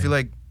kind of thing. I feel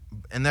like,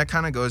 and that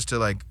kind of goes to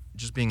like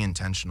just being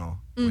intentional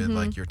with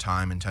like your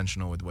time,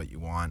 intentional with what you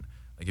want.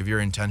 Like if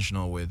you're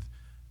intentional with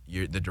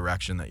the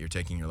direction that you're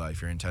taking your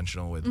life, you're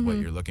intentional with what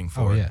you're looking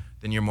for,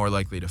 then you're more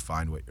likely to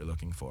find what you're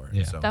looking for.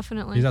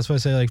 Definitely. That's why I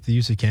say like the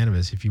use of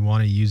cannabis. If you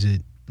want to use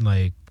it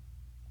like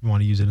you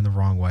want to use it in the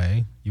wrong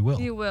way, you will.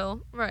 You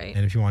will, right.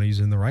 And if you want to use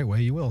it in the right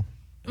way, you will.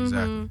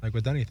 Exactly. Like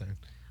with anything.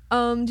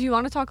 Do you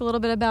want to talk a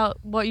little bit about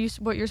what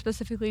you're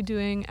specifically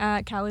doing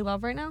at Cali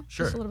Love right now?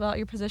 Sure. Just a little about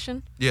your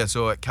position. Yeah,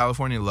 so at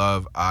California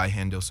Love, I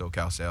handle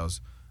SoCal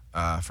sales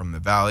from the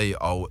Valley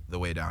all the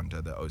way down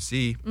to the OC.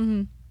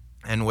 Mm-hmm.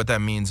 And what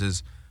that means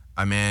is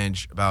I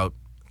manage about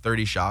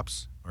 30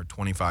 shops or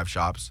 25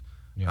 shops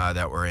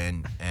that we're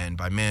in. And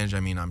by manage, I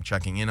mean I'm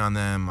checking in on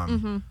them.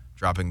 I'm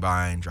dropping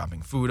by and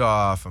dropping food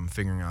off. I'm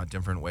figuring out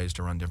different ways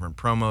to run different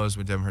promos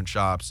with different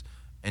shops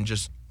and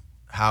just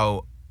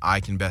how I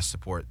can best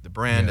support the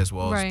brand as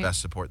well as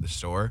best support the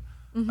store,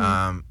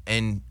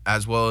 and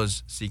as well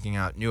as seeking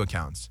out new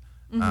accounts.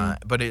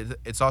 But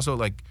it's also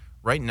like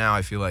right now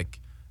I feel like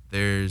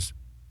there's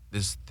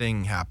this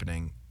thing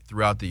happening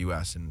throughout the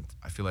U.S. and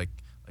I feel like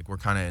we're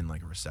kind of in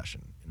like a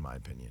recession, in my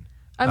opinion.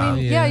 I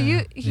mean,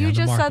 you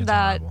just said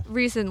that horrible.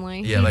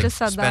 Recently. Yeah, you like just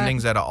said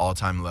spending's that. at an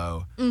all-time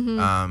low,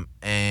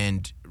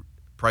 and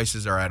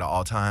prices are at an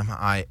all-time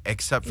high,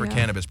 except for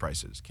cannabis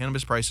prices.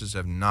 Cannabis prices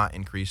have not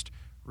increased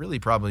really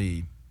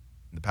probably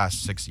in the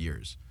past 6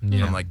 years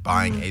from like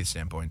buying a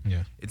standpoint.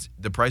 It's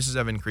the prices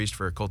have increased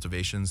for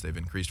cultivations, they've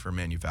increased for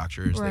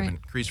manufacturers, they've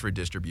increased for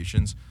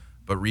distributions,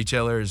 but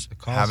retailers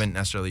haven't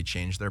necessarily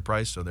changed their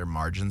price, so their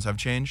margins have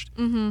changed.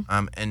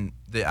 And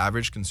the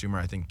average consumer,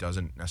 I think,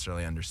 doesn't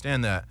necessarily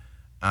understand that.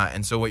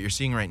 And so what you're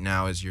seeing right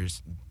now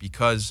is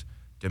because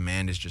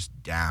demand is just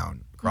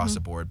down across the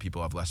board,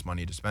 people have less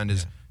money to spend,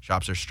 as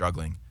shops are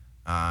struggling.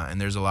 And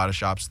there's a lot of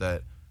shops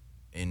that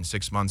in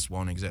 6 months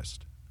won't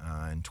exist.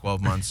 In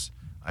 12 months,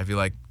 I feel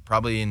like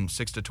probably in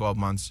 6 to 12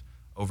 months,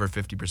 over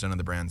 50% of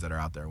the brands that are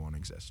out there won't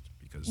exist.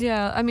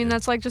 I mean,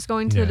 that's like just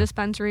going to the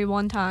dispensary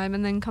one time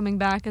and then coming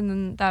back and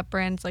then that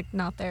brand's like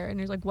not there and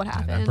you're like, what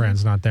happened? That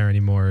brand's not there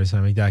anymore or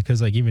something like that.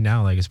 Because like even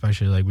now, like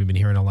especially like I've been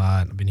hearing a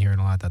lot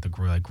that the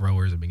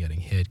growers have been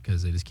getting hit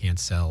because they just can't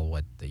sell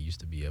what they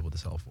used to be able to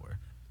sell for.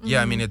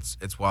 Yeah, I mean it's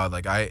wild.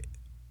 Like I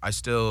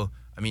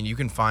mean you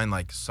can find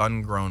like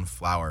sun-grown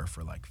flower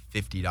for like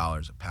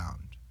 $50 a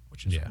pound,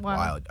 which is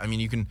wild. I mean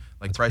you can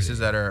like that's prices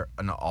that are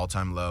an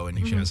all-time low, and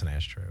you can have an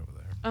ashtray over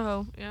there.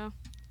 Oh yeah.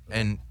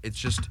 And it's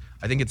just,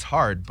 I think it's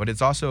hard, but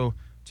it's also,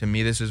 to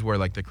me, this is where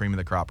like the cream of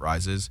the crop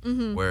rises,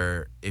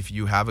 where if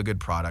you have a good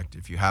product,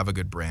 if you have a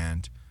good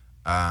brand,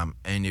 and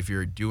if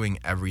you're doing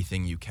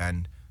everything you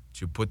can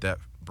to put that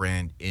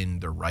brand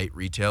in the right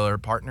retailer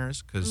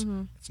partners, because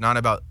it's not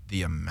about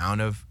the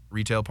amount of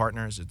retail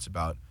partners, it's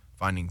about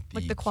finding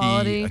the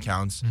quality key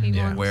accounts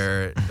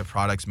where the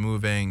product's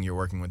moving, you're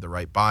working with the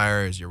right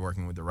buyers, you're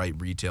working with the right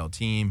retail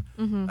team.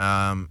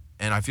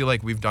 And I feel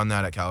like we've done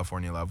that at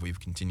California Love. We've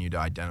continued to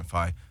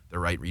identify the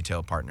right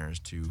retail partners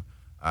to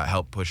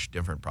help push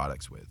different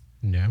products with,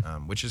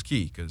 which is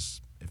key, because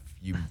if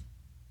you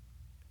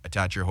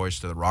attach your horse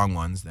to the wrong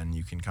ones, then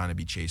you can kind of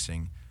be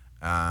chasing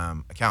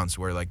accounts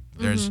where like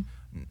there's,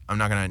 I'm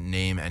not going to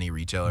name any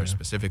retailer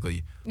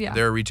specifically.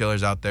 There are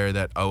retailers out there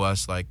that owe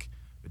us like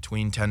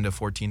between $10,000 to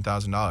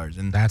 $14,000,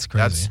 and that's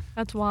crazy.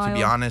 That's wild. To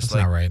be honest, that's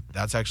like not right.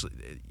 That's actually,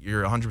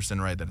 you're 100%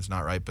 right that it's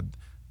not right, but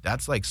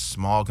that's like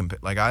small.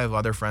 Like I have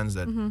other friends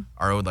that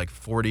are owed like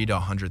 $40,000 to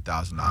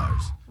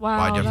 $100,000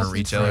 by different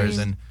retailers,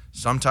 and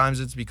sometimes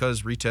it's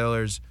because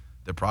retailers,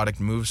 the product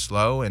moves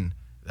slow, and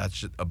that's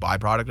just a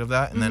byproduct of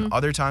that. And then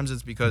other times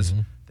it's because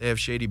they have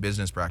shady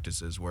business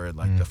practices where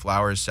like the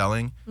flower is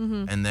selling,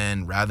 and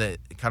then rather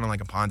kind of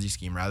like a Ponzi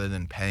scheme, rather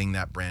than paying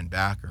that brand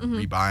back or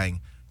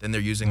rebuying, then they're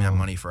using that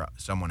money for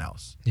someone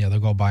else. Yeah, they'll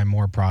go buy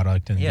more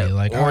product and be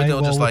like, or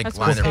they'll just like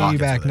line their pay you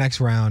back next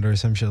round or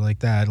some shit like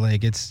that.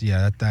 Like it's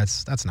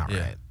that's not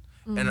right.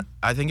 And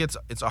I think it's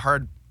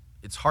hard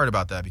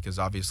about that, because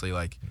obviously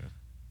like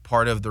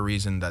part of the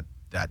reason that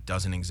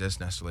doesn't exist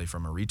necessarily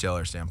from a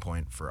retailer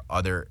standpoint for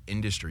other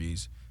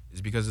industries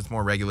is because it's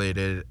more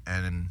regulated,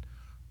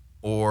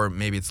 or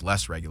maybe it's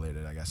less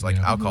regulated, I guess. Like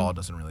alcohol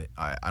doesn't really,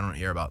 I don't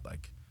hear about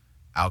like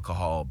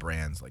alcohol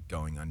brands like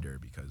going under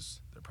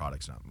because their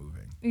product's not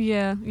moving.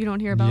 Yeah, you don't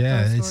hear about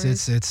those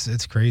stories.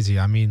 It's crazy.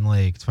 I mean,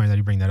 like it's funny that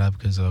you bring that up,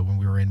 because when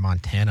we were in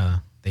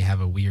Montana, they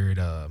have a weird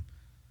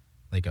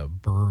like a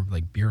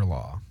beer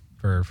law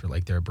for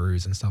like their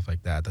brews and stuff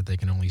like that they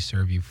can only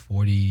serve you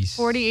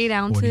 48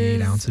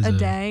 ounces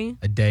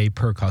a day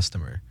per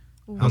customer.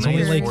 That's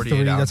only like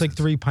 3. That's like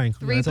 3 pint.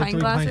 That's like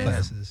 3 pint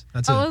glasses.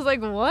 That's it. I was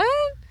like, what?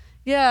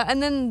 Yeah,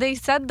 and then they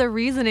said the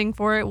reasoning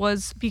for it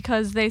was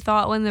because they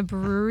thought when the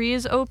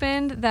breweries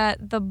opened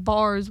that the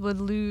bars would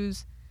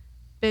lose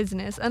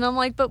business. And I'm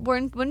like, but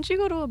wouldn't you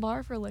go to a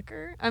bar for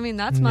liquor? I mean,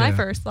 that's my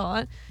first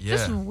thought. Yeah.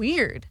 Just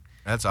weird.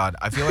 That's odd.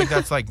 I feel like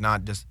that's like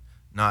not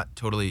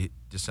totally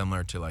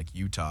dissimilar to like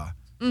Utah,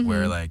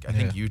 where like I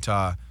think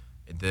Utah,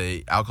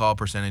 the alcohol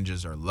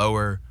percentages are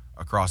lower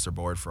across the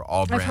board for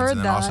all brands. I've heard and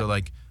then that. Also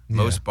like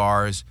most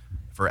bars,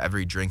 for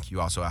every drink you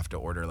also have to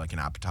order like an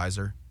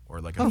appetizer or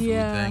like a food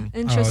thing.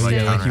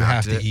 Interesting. Like you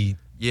have to eat.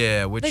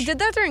 Yeah, which they did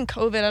that during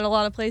COVID at a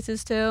lot of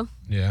places too.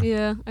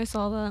 Yeah, I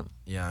saw that.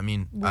 Yeah, I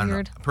mean, I don't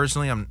know.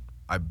 Personally,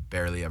 I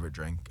barely ever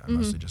drink. I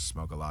mostly just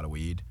smoke a lot of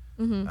weed.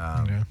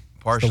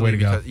 partially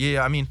because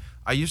I mean,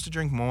 I used to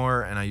drink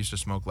more and I used to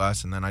smoke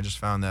less, and then I just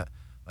found that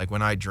like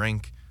when I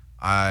drink,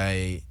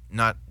 I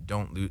not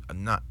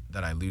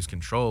that I lose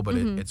control, but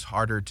it's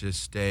harder to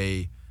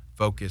stay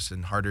focused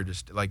and harder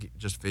to like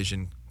just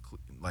vision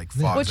like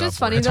fogs. Which is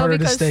funny though,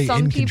 because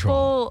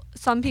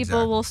some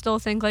people will still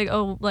think like,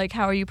 oh, like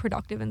how are you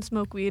productive and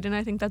smoke weed? And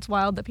I think that's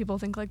wild that people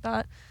think like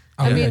that.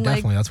 Oh, I mean,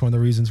 definitely. That's one of the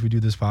reasons we do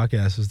this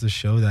podcast, is to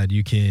show that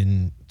you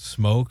can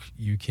smoke,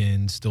 you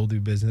can still do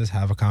business,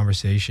 have a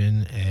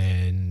conversation,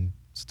 and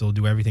still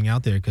do everything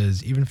out there.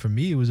 Because even for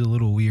me, it was a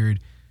little weird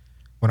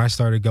when I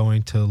started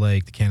going to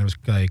like the cannabis,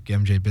 like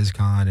MJ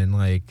BizCon and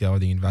like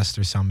the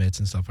investor summits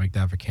and stuff like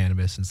that for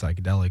cannabis and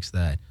psychedelics,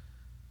 that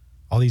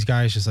all these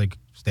guys just like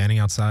standing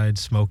outside,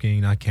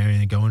 smoking, not caring,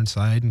 and going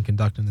inside and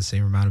conducting the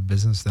same amount of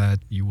business that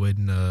you would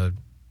in a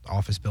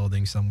office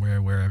building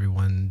somewhere where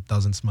everyone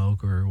doesn't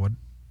smoke or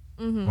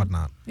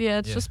whatnot. Yeah,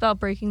 it's just about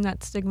breaking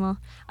that stigma.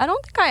 I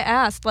don't think I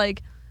asked,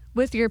 like,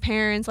 with your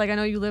parents, like, I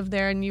know you lived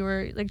there and you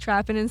were like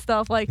trapping and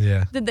stuff. Like,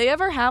 did they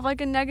ever have like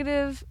a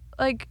negative,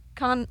 like,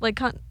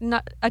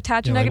 not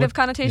attach a negative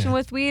connotation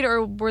with weed,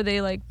 or were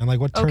they like? And like,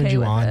 what turned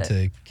you on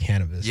to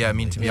cannabis? Yeah, I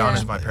mean, to be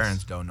honest, my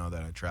parents don't know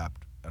that I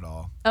trapped at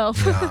all. Oh,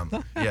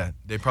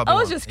 they probably. I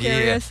was just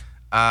curious.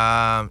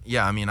 I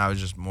mean, I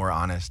was just more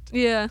honest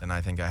than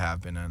I think I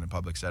have been in a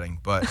public setting.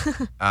 But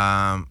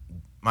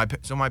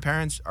my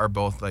parents are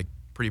both like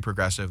pretty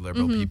progressive,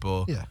 liberal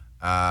people. Yeah.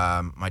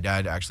 My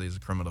dad actually is a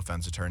criminal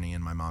defense attorney,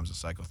 and my mom's a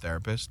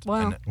psychotherapist. Wow.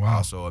 And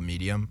also a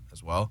medium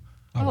as well.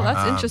 Oh,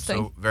 that's interesting.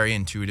 So very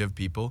intuitive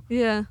people.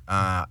 Yeah.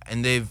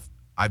 And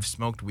I've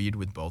smoked weed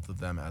with both of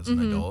them as an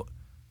adult,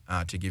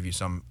 to give you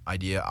some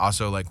idea.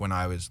 Also, like when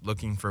I was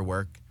looking for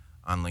work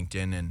on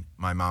LinkedIn, and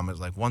my mom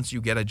was like, once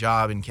you get a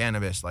job in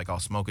cannabis, like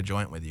I'll smoke a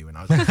joint with you. And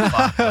I was like,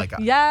 fuck, like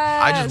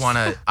I want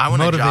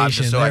a job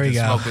just so I can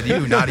smoke with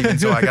you, not even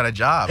so I got a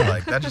job.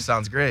 Like that just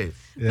sounds great.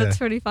 Yeah. That's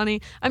pretty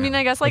funny. I mean,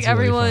 I guess like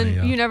everyone, really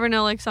funny, you never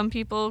know, like some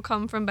people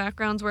come from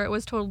backgrounds where it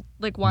was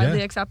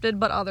widely accepted,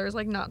 but others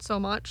like not so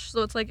much.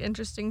 So it's like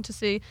interesting to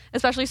see,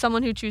 especially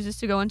someone who chooses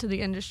to go into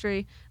the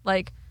industry,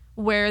 like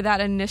where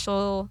that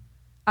initial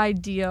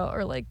idea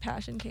or like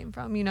passion came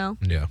from, you know?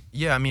 Yeah.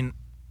 Yeah. I mean,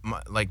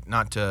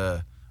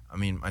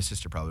 my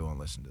sister probably won't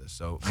listen to this.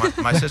 So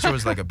my sister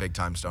was like a big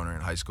time stoner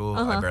in high school.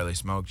 I barely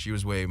smoked. She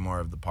was way more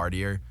of the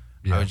partier.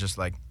 Yeah. I was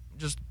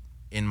just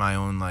in my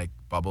own like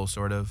bubble,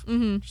 sort of,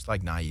 just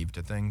like naive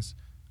to things,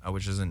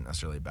 which isn't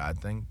necessarily a bad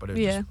thing, but it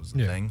just was a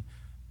thing.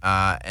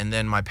 And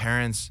then my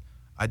parents,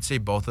 I'd say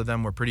both of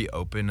them were pretty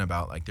open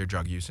about like their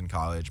drug use in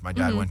college. My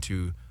dad went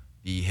to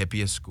the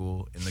hippiest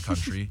school in the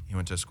country. He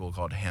went to a school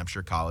called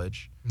Hampshire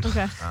College.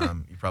 Okay.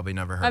 You probably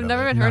never heard of it. I've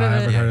never even heard of it. I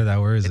haven't heard of that.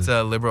 Where is it? It's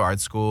a liberal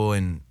arts school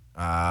in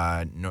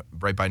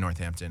right by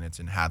Northampton. It's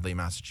in Hadley,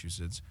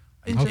 Massachusetts.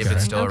 If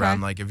it's still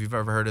around, like if you've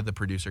ever heard of the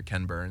producer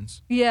Ken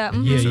Burns. Yeah.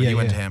 So he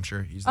went to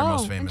Hampshire. He's the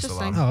most famous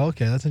alum. Oh,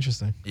 okay, that's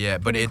interesting. Yeah,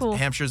 but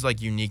Hampshire's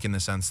like unique in the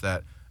sense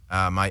that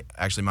my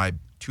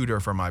tutor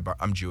for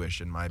I'm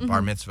Jewish, and my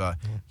bar mitzvah,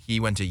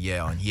 he went to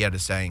Yale, and he had a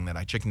saying that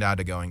I chickened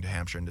out of going to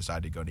Hampshire and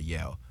decided to go to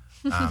Yale.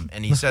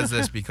 And he says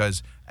this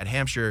because at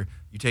Hampshire,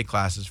 you take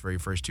classes for your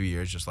first 2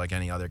 years, just like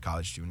any other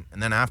college student.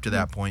 And then after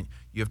that point,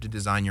 you have to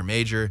design your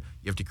major.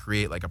 You have to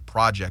create like a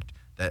project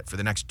that for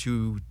the next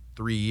 2-3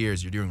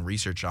 years you're doing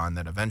research on,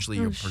 that eventually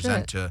you'll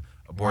present to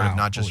a board of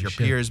not just your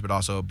peers, but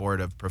also a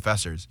board of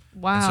professors.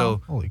 Wow. And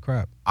so holy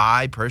crap.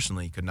 I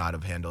personally could not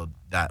have handled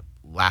that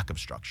lack of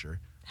structure.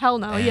 Hell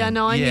no. And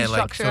I need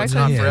structure. So it's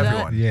not for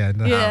everyone. Yeah.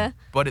 No. Yeah.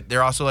 But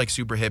they're also like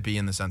super hippie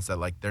in the sense that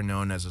like they're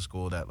known as a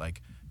school that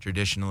like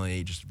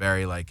traditionally just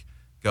very like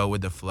go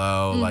with the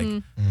flow. Like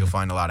you'll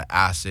find a lot of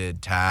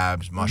acid,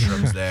 tabs,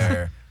 mushrooms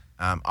there.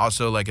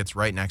 Also, like it's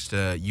right next to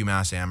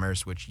UMass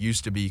Amherst, which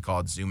used to be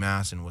called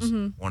ZooMass and was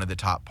one of the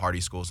top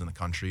party schools in the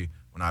country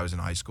when I was in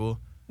high school.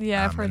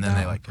 Yeah, I've heard and that.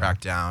 then they like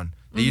cracked down.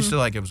 They used to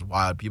like, it was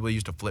wild. People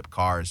used to flip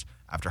cars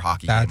after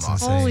hockey that's game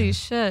lost. Holy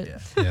shit.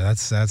 Yeah,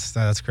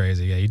 that's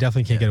crazy. Yeah, you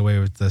definitely can't get away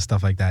with the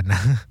stuff like that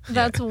now.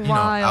 That's wild.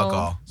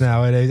 Alcohol.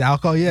 Nowadays,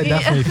 alcohol,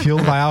 definitely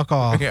fueled by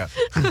alcohol. Yeah.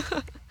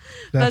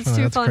 That's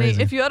too funny.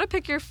 Crazy. If you had to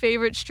pick your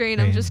favorite strain,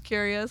 I'm just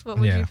curious, what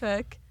would you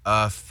pick?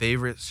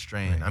 Favorite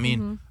strain. Right. I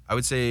mean, I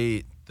would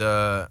say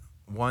the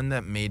one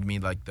that made me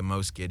like the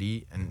most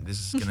giddy, and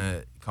this is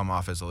gonna come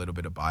off as a little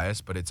bit of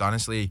bias, but it's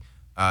honestly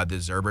the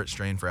Zerbert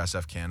strain for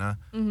SF Canna.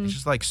 It's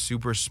just like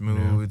super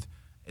smooth.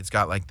 It's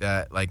got like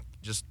that, like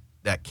just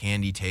that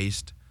candy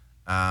taste.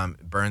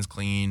 Burns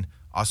clean.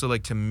 Also,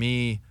 like to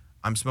me,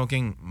 I'm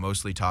smoking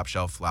mostly top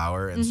shelf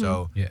flower, and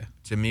so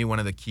to me, one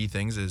of the key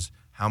things is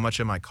how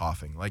much am I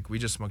coughing? Like we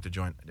just smoked a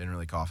joint. I didn't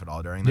really cough at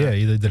all during that. Yeah,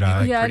 either did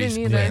I. I didn't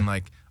either. And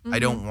like I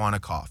don't want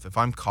to cough. If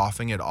I'm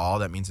coughing at all,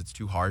 that means it's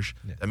too harsh.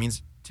 That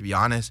means, to be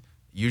honest,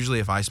 usually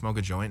if I smoke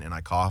a joint and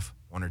I cough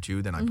one or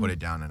two, then I put it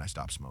down and I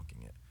stop smoking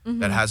it.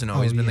 That hasn't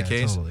always been the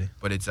case,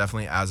 but it's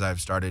definitely as I've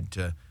started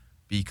to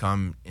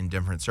become in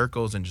different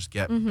circles and just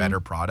get better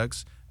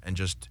products and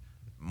just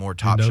more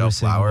top shelf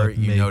flower,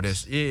 you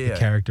notice the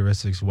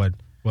characteristics, what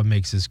what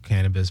makes this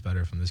cannabis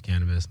better from this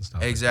cannabis and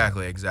stuff.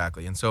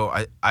 Exactly. And so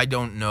I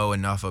don't know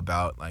enough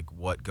about like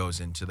what goes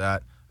into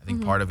that. I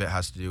think part of it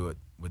has to do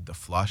with the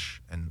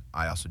flush, and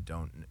I also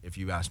don't. If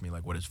you ask me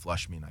like what does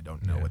flush mean, I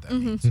don't know what that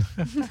means.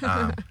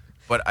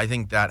 But I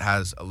think that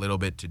has a little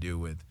bit to do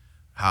with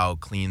how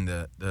clean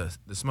the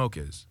smoke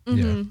is.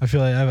 Yeah, I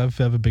feel like I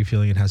have a big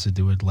feeling it has to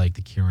do with like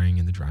the curing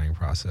and the drying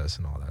process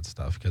and all that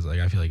stuff. Because like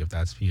I feel like if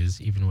that's because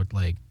even with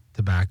like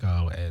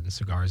tobacco and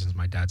cigars, since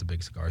my dad's a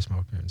big cigar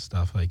smoker and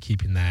stuff, like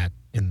keeping that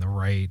in the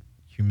right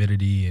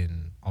humidity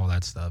and all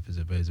that stuff is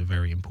a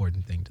very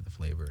important thing to the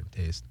flavor and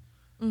taste.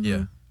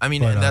 Yeah, I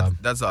mean, and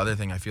that's the other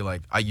thing. I feel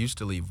like I used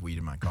to leave weed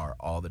in my car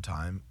all the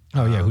time.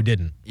 Oh yeah, who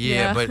didn't?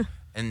 Yeah, but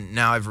and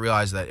now I've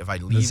realized that if I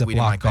leave weed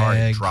in my car,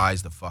 it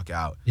dries the fuck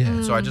out.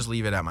 Yeah. So I just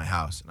leave it at my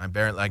house, and I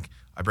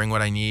bring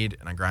what I need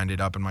and I grind it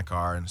up in my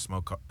car and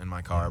smoke in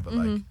my car. But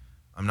like,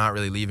 I'm not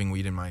really leaving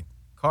weed in my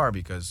car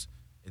because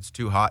it's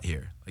too hot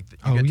here. Like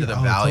you get to the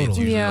valley, it's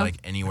usually like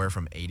anywhere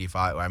from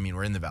 85. I mean,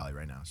 we're in the valley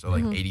right now, so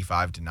like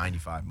 85 to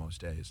 95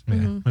 most days. Yeah.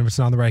 When it's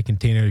not in the right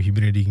container,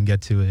 humidity can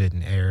get to it,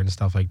 and air and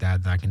stuff like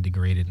that can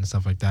degrade it and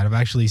stuff like that. I've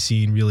actually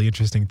seen really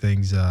interesting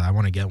things. I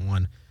want to get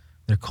one.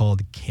 They're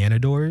called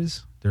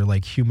Cannadors. They're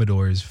like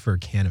humidors for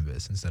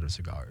cannabis instead of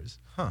cigars.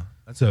 Huh.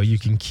 So you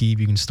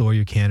can store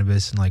your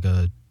cannabis in like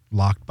a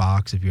locked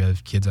box if you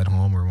have kids at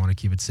home or want to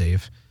keep it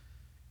safe.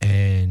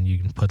 And you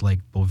can put like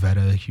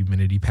Boveda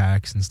humidity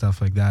packs and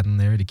stuff like that in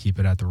there to keep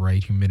it at the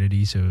right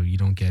humidity so you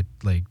don't get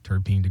like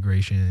terpene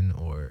degradation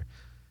or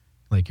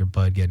like your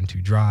bud getting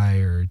too dry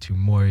or too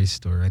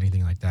moist or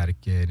anything like that.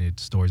 Again, it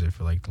stores it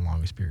for like the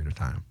longest period of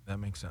time. That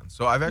makes sense.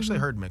 So I've actually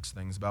heard mixed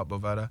things about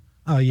Boveda.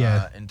 Oh,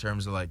 yeah. In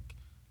terms of like,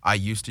 I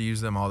used to use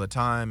them all the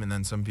time, and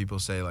then some people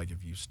say like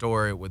if you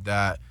store it with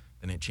that,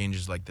 then it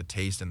changes like the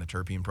taste and the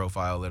terpene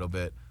profile a little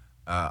bit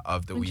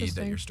of the weed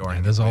that you're storing.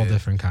 Yeah, there's all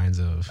different kinds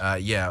of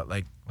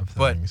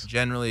but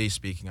generally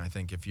speaking, I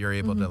think if you're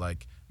able to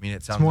like, I mean,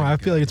 it sounds more. I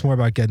feel like it's more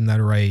about getting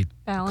that right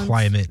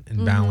climate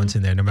and balance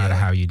in there, no matter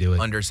how you do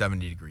it. Under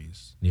 70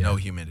 degrees, no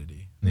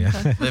humidity.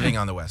 Yeah, living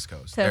on the West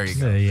Coast. There you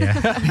go.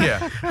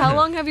 Yeah. How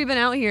long have you been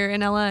out here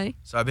in LA?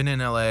 So I've been in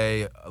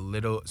LA a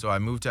little. So I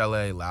moved to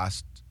LA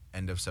last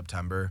end of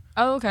September.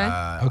 Oh, okay.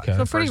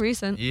 So pretty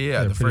recent.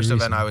 Yeah, the first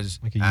event I was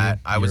at,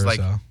 I was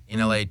like in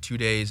LA 2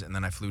 days, and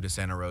then I flew to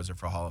Santa Rosa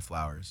for Hall of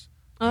Flowers.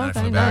 And then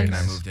I flew back and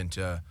I moved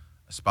into a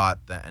spot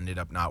that ended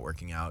up not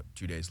working out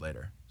 2 days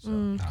later.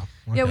 So.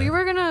 Yeah, we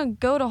were gonna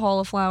go to Hall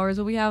of Flowers,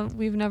 but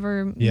we've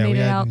never made it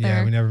out there.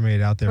 Yeah, we never made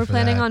it out there. We're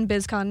planning on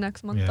BizCon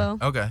next month though.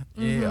 Okay.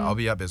 Yeah, I'll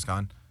be at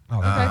BizCon. Oh,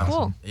 okay,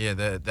 cool. Yeah,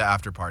 the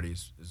after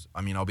parties.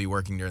 I'll be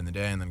working during the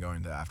day and then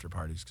going to the after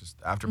parties because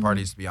the after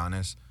parties, to be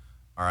honest,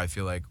 are I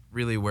feel like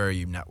really where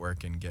you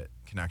network and get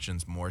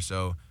connections more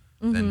so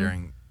than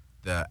during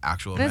the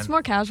actual event. It's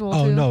more casual.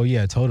 Oh too. no,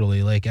 yeah,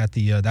 totally. Like at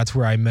the that's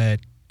where I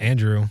met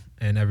Andrew,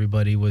 and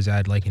everybody was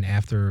at like an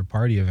after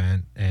party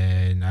event,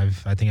 and I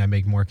think I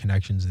make more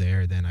connections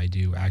there than I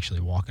do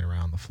actually walking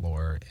around the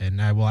floor, and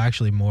I will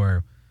actually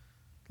more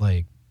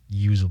like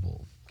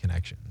usable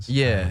connections.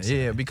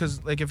 Yeah,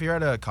 because like if you're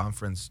at a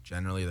conference,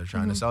 generally they're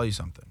trying to sell you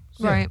something.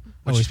 So, right.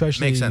 Which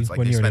especially makes sense. Like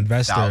when you're an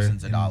investor,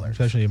 thousands of dollars.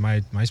 Especially in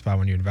my spot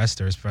when you're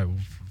investors.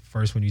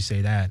 First, when you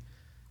say that,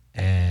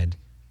 and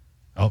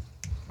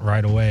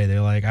right away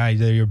they're like,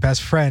 they're your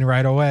best friend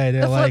right away.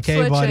 They're like,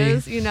 hey,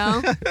 switches, buddy. You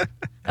know.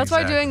 That's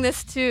why doing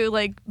this too,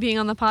 like being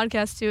on the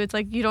podcast too, it's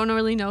like you don't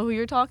really know who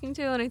you're talking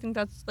to, and I think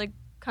that's like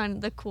kind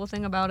of the cool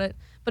thing about it.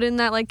 But in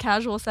that like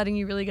casual setting,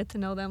 you really get to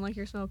know them, like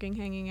you're smoking,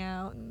 hanging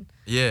out, and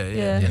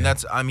and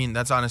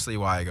that's honestly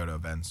why I go to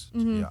events.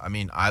 Yeah, I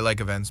mean, I like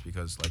events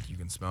because like you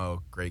can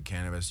smoke great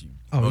cannabis.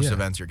 Most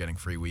events you're getting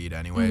free weed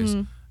anyways,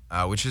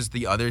 which is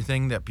the other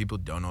thing that people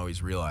don't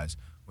always realize.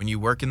 When you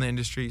work in the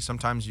industry,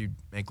 sometimes you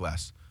make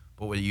less.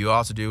 But what you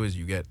also do is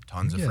you get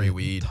tons of free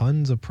weed.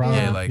 Tons of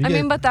product.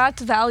 Yeah, but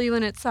that's value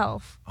in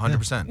itself.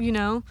 100%. You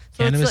know?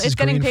 So cannabis it's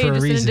getting paid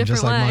just in a different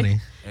just way. Like money.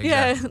 Exactly.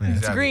 Yeah,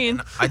 it's green.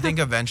 And I think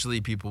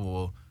eventually people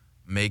will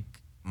make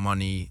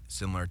money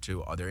similar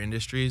to other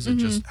industries. It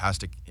just has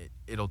to,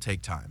 it'll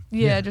take time.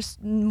 Yeah,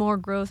 just more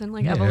growth and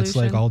like evolution. It's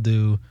like I'll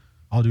do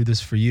this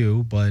for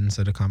you, but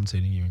instead of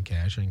compensating you in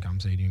cash, I can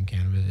compensate you in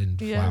cannabis and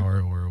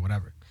flower or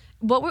whatever.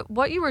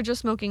 What you were just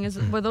smoking,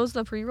 were those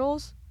the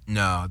pre-rolls?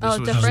 No, this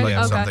was just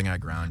like something I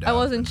ground out. I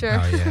wasn't sure.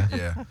 Oh, yeah.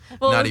 Yeah.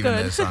 Well, not even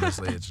good. this,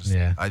 honestly. It's just,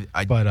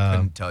 I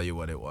couldn't tell you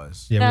what it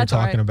was. Yeah, we were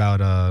talking about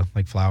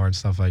like flower and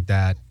stuff like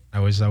that. I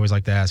always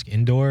like to ask,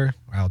 indoor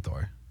or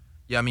outdoor?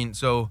 Yeah, I mean,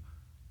 so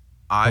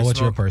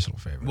what's your personal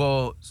favorite?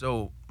 Well,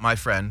 so my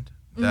friend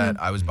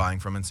that I was buying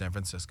from in San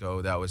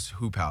Francisco, that was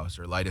Hoop House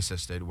or light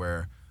assisted,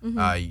 where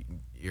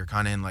you're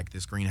kind of in like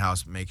this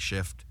greenhouse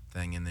makeshift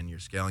thing, and then you're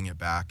scaling it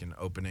back and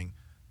opening.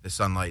 The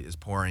sunlight is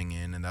pouring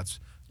in, and that's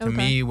to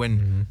me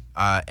when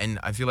and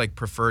I feel like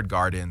Preferred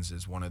Gardens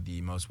is one of the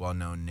most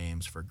well-known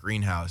names for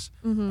greenhouse.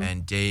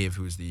 And Dave,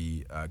 who's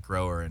the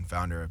grower and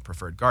founder of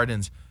Preferred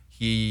Gardens,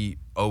 he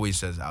always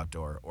says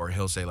outdoor, or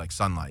he'll say like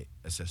sunlight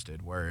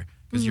assisted, where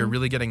because you're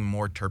really getting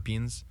more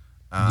terpenes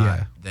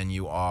than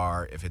you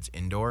are if it's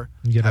indoor.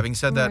 Having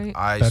said that,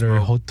 I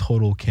better smoke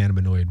total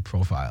cannabinoid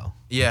profile.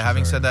 Yeah,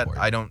 having said that,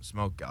 I don't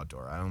smoke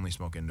outdoor. I only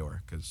smoke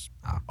indoor because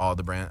all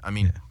the brands. I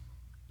mean,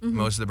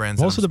 most of the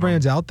brands. Most of the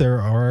brands out there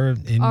are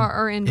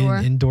indoor.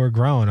 Indoor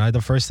grown.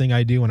 The first thing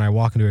I do when I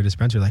walk into a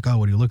dispensary, like, oh,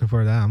 what are you looking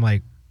for? That I'm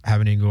like,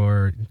 having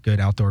indoor, good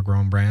outdoor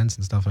grown brands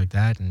and stuff like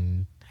that,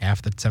 and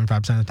 75%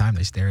 of the time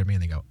they stare at me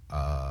and they go,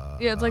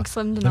 yeah, it's like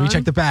slim to none. Let me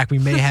check the back. We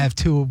may have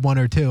one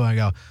or two. I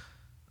go, all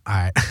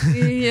right.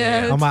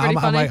 Yeah, it's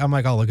I'm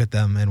like, I'll look at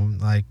them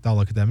and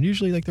and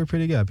usually like they're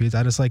pretty good because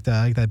I just like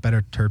that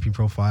better terpene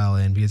profile,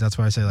 and because that's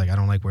why I say like I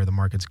don't like where the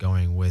market's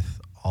going with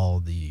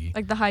all the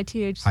like the high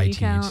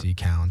THC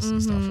counts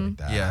and stuff like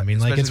that. Yeah, I mean,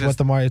 like it's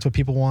what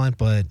people want,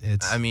 but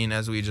it's. I mean,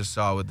 as we just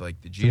saw with like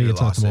the Jeter it's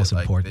not the most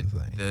like important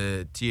thing.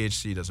 The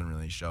THC doesn't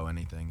really show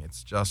anything.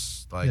 It's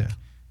just like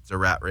it's a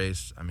rat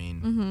race. I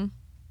mean,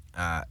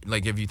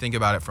 like if you think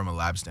about it from a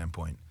lab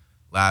standpoint,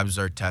 labs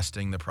are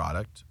testing the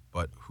product,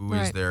 but who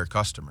is their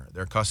customer?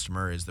 Their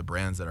customer is the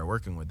brands that are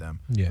working with them.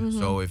 Yeah.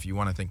 So if you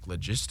want to think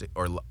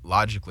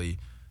logically,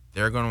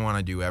 they're going to want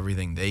to do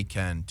everything they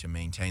can to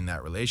maintain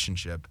that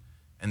relationship.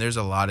 And there's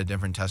a lot of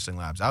different testing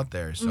labs out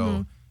there.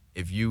 So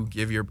if you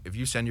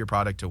send your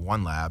product to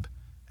one lab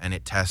and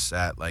it tests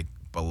at like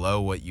below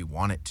what you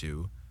want it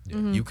to,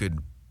 you could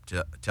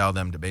tell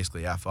them to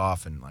basically F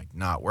off and like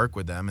not work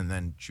with them, and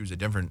then choose a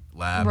different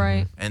lab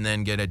and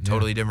then get a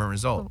totally different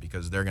result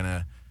because they're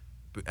gonna.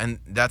 And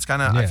that's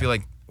kind of I feel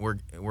like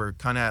we're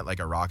kind of at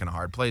like a rock and a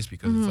hard place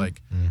because it's like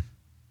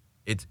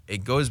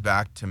it goes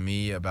back to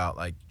me about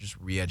like just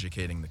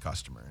re-educating the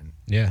customer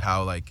and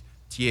how like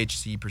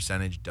THC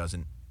percentage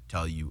doesn't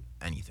tell you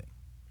anything.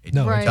 It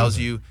tells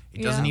you.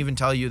 It doesn't even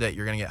tell you that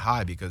you're gonna get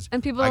high because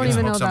and people don't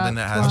even know something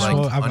that has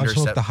I've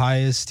smoked the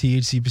highest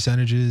THC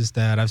percentages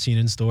that I've seen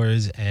in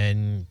stores,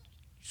 and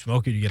you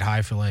smoke it, you get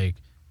high for like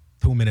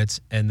 2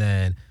 minutes, and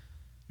then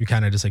you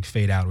kind of just like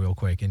fade out real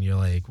quick, and you're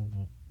like,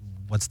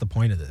 what's the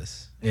point of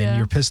this? And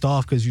you're pissed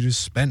off because you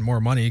just spent more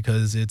money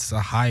because it's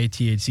a high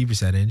THC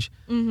percentage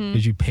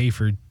because you pay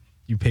for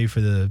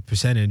the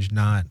percentage,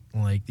 not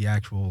like the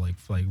actual like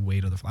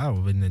weight of the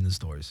flower in the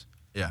stores.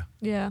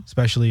 Yeah.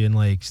 Especially in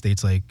like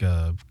states like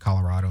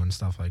Colorado and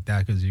stuff like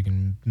that, because you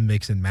can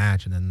mix and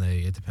match, and then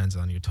it depends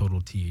on your total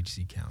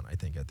THC count, I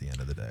think, at the end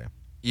of the day.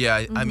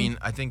 Yeah, I mean,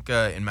 I think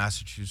in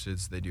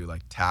Massachusetts they do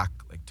like TAC,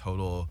 like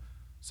total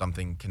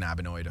something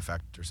cannabinoid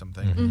effect or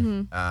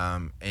something.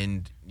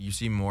 And you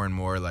see more and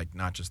more like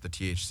not just the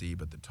THC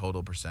but the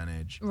total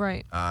percentage,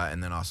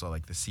 and then also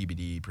like the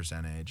CBD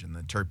percentage and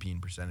the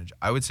terpene percentage.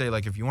 I would say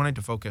like if you wanted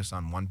to focus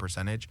on one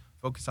percentage,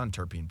 focus on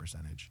terpene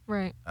percentage,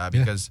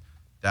 because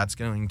that's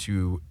going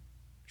to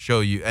show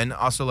you. And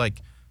also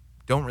like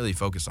don't really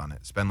focus on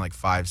it. Spend like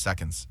 5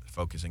 seconds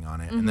focusing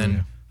on it and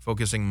then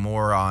focusing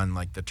more on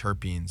like the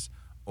terpenes.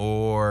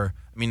 Or,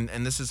 I mean,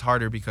 and this is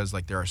harder because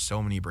like there are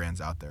so many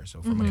brands out there.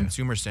 So from a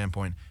consumer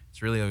standpoint,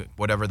 it's really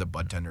whatever the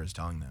bud tender is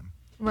telling them.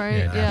 Right.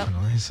 Yeah,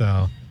 definitely.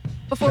 So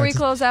before we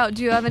close out,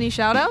 do you have any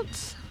shout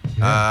outs?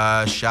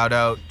 Shout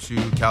out to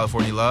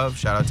California Love.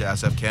 Shout out to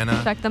SF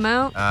Canna. Check them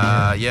out.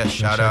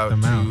 Shout out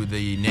to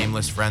the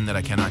nameless friend that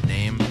I cannot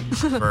name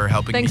for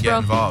helping me get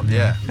involved.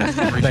 Yeah.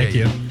 Thank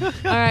you.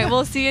 All right.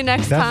 We'll see you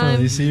next time.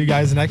 Definitely. See you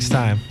guys next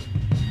time.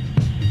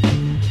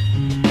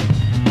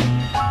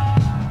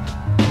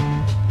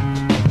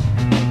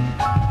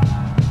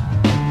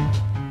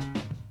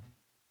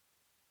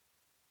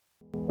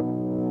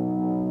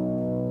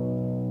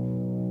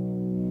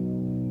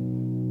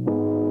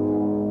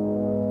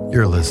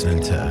 You're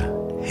listening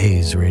to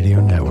Hayes Radio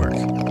Network,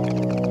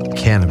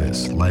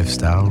 Cannabis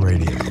Lifestyle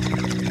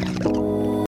Radio.